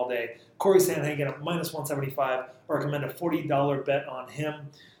 $30 on him all day. Corey Sandhagen at minus 175. I recommend a $40 bet on him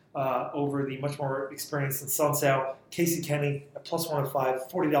over the much more experienced than Sunsao. Casey Kenny at plus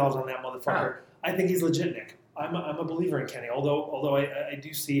 105. $40 on that motherfucker. I think he's legit, Nick. I'm a believer in Kenny, although I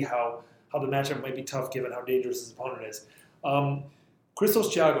do see how the matchup might be tough given how dangerous his opponent is.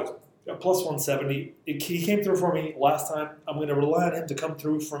 Christos Thiago, plus 170. He came through for me last time. I'm going to rely on him to come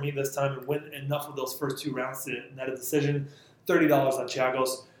through for me this time and win enough of those first 2 rounds to net a decision. $30 on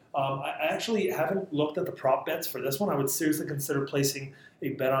Thiagos. I actually haven't looked at the prop bets for this one. I would seriously consider placing a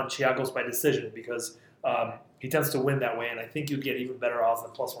bet on Thiagos by decision because he tends to win that way, and I think you'd get even better odds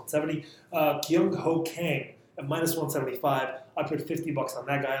than plus 170. Kyung Ho Kang at minus 175. I put $50 on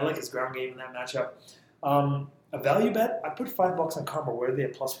that guy. I like his ground game in that matchup. A value bet, I put $5 on Karma Worthy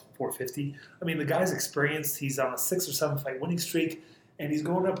at plus 450. I mean, the guy's experienced. He's on a 6 or 7 fight winning streak, and he's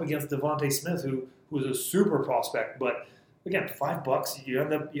going up against Devontae Smith, who is a super prospect. But again, $5, you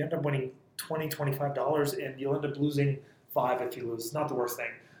end up winning $20, $25, and you'll end up losing $5 if you lose. It's not the worst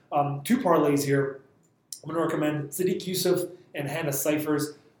thing. 2 parlays here. I'm going to recommend Sadiq Yusuf and Hannah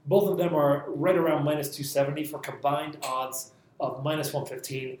Cyphers. Both of them are right around minus 270 for combined odds of minus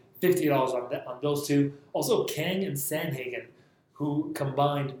 115. $50 on those two. Also, Kang and Sandhagen, who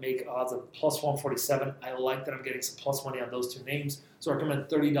combined make odds of plus 147. I like that I'm getting some plus money on those 2 names, so I recommend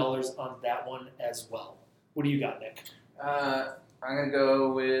 $30 on that one as well. What do you got, Nick? I'm going to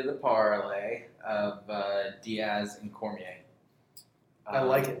go with a parlay of Diaz and Cormier. I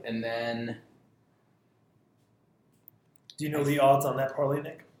like it. And then... Do you know the odds on that parlay,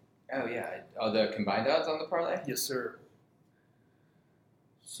 Nick? Oh, yeah. Oh, the combined odds on the parlay? Yes, sir.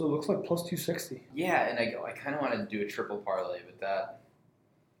 So it looks like plus 260. Yeah, and I kind of wanted to do a triple parlay, but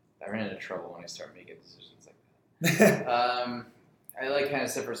I ran into trouble when I started making decisions like that. I like Hannah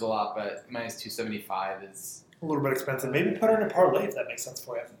Cyphers a lot, but minus 275 is... A little bit expensive. Maybe put her in a parlay if that makes sense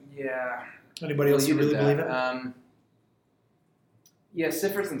for you. Yeah. Anybody else you really believe in? Yeah,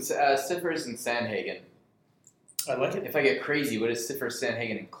 Cyphers and Sandhagen. I like it. If I get crazy, what does Cyphers,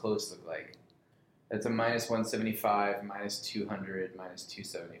 Sandhagen, and Close look like? That's a minus 175, minus 200, minus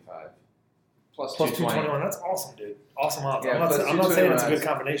 275. Plus 221. That's awesome, dude. Awesome odds. Yeah, I'm not saying it's a good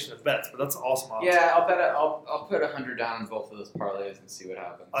combination of bets, but that's awesome odds. Yeah, I'll put 100 down on both of those parlays and see what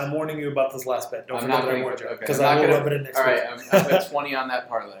happens. I'm warning you about this last bet. Don't I'm forget not that I warned you. Because I will rub it in next week. All right, I put 20 on that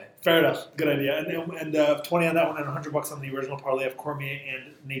parlay. Fair enough. Good idea. And 20 on that one and $100 on the original parlay of Cormier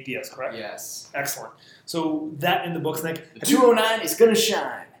and Nate Diaz, correct? Yes. Excellent. So that in the books, Nick. The 209 is going to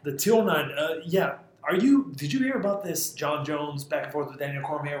shine. The 209, yeah. Did you hear about this John Jones back and forth with Daniel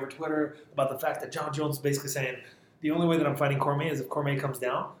Cormier over Twitter about the fact that John Jones is basically saying the only way that I'm fighting Cormier is if Cormier comes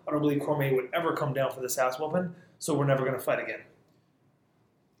down. I don't believe Cormier would ever come down for this ass whooping, so we're never going to fight again.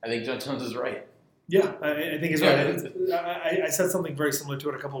 I think John Jones is right. Yeah, I think he's right. I said something very similar to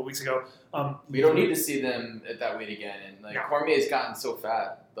it a couple of weeks ago. We don't need to see them at that weight again. And Cormier's gotten so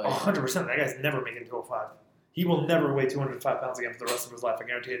fat. 100%. That guy's never making 205. He will never weigh 205 pounds again for the rest of his life. I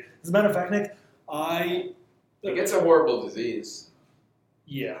guarantee it. As a matter of fact, Nick, It gets a horrible disease.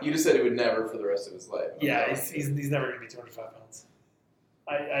 Yeah. You just said it would never for the rest of his life. Yeah, he's never going to be 205 pounds.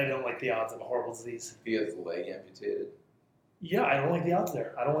 I don't like the odds of a horrible disease. He has the leg amputated. Yeah, I don't like the odds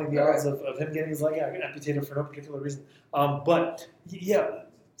there. I don't like the odds of him getting his leg amputated for no particular reason. But, yeah,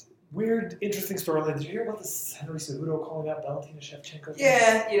 weird, interesting storyline. Did you hear about this Henry Cejudo calling out Valentina Shevchenko?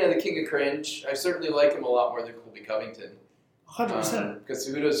 Yeah, the king of cringe. I certainly like him a lot more than Colby Covington. 100%. Because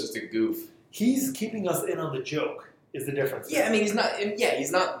Cejudo's just a goof. He's keeping us in on the joke. Is the difference? Yeah, I mean he's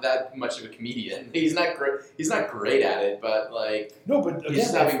not that much of a comedian. He's not great at it, but no, but again, he's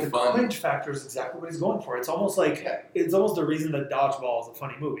just having the fun. Cringe factor is exactly what he's going for. It's almost like it's almost the reason that Dodgeball is a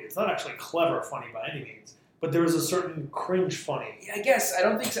funny movie. It's not actually clever funny by any means, but there is a certain cringe funny. Yeah, I guess I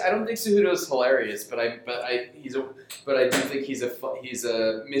don't think Cejudo's hilarious, but I do think he's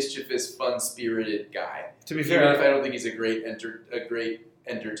a mischievous, fun-spirited guy. To be fair, even if I don't think he's a great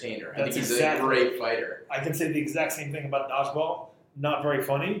entertainer. I think he's a great fighter. I can say the exact same thing about Dodgeball. Not very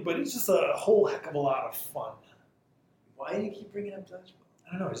funny, but it's just a whole heck of a lot of fun. Why do you keep bringing up Dodgeball?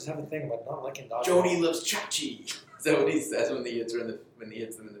 I don't know. I just have a thing about not liking Dodgeball. Jody loves Chachi. Is that what he says when he hits them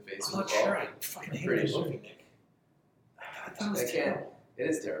in the face? I'm not sure. I fucking hate the movie, Nick. I thought it was terrible. It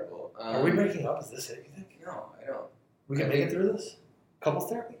is terrible. Are we breaking up? Is this it, you think? No, I don't. We can make it through this? Couples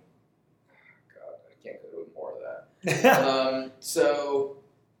therapy? So,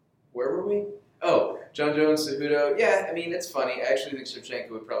 where were we? Oh, John Jones, Cejudo. Yeah, I mean, it's funny. I actually think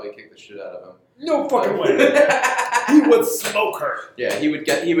Shevchenko would probably kick the shit out of him. No fucking way. He would smoke her. Yeah, he would.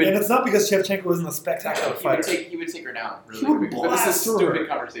 And it's not because Shevchenko isn't a spectacular fighter. He would take her down really he would quick. But this is a stupid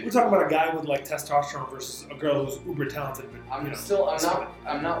conversation. We're talking about a guy with like testosterone versus a girl who's uber talented. I'm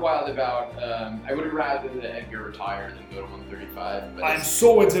not wild about. I would rather that Edgar retire than go to 135. But I'm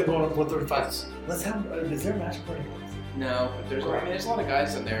so into going to 135. Let's have. Is there a match for anyone? No, but there's a lot of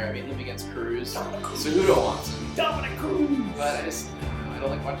guys in there. I mean, him against Cruz. Cejudo wants him. Dominic Cruz. But I don't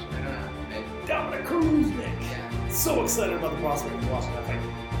like watching. I don't know. Dominic Cruz, Nick. Yeah. So excited about the prospect of watching that fight.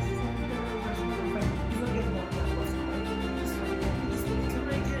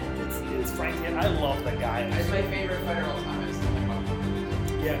 It's Frankie. I love the guy. He's my favorite fighter of all time. I just don't like watching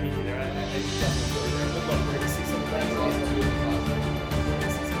him. Yeah, me neither. I definitely feel there. But look, we're going to see some of that.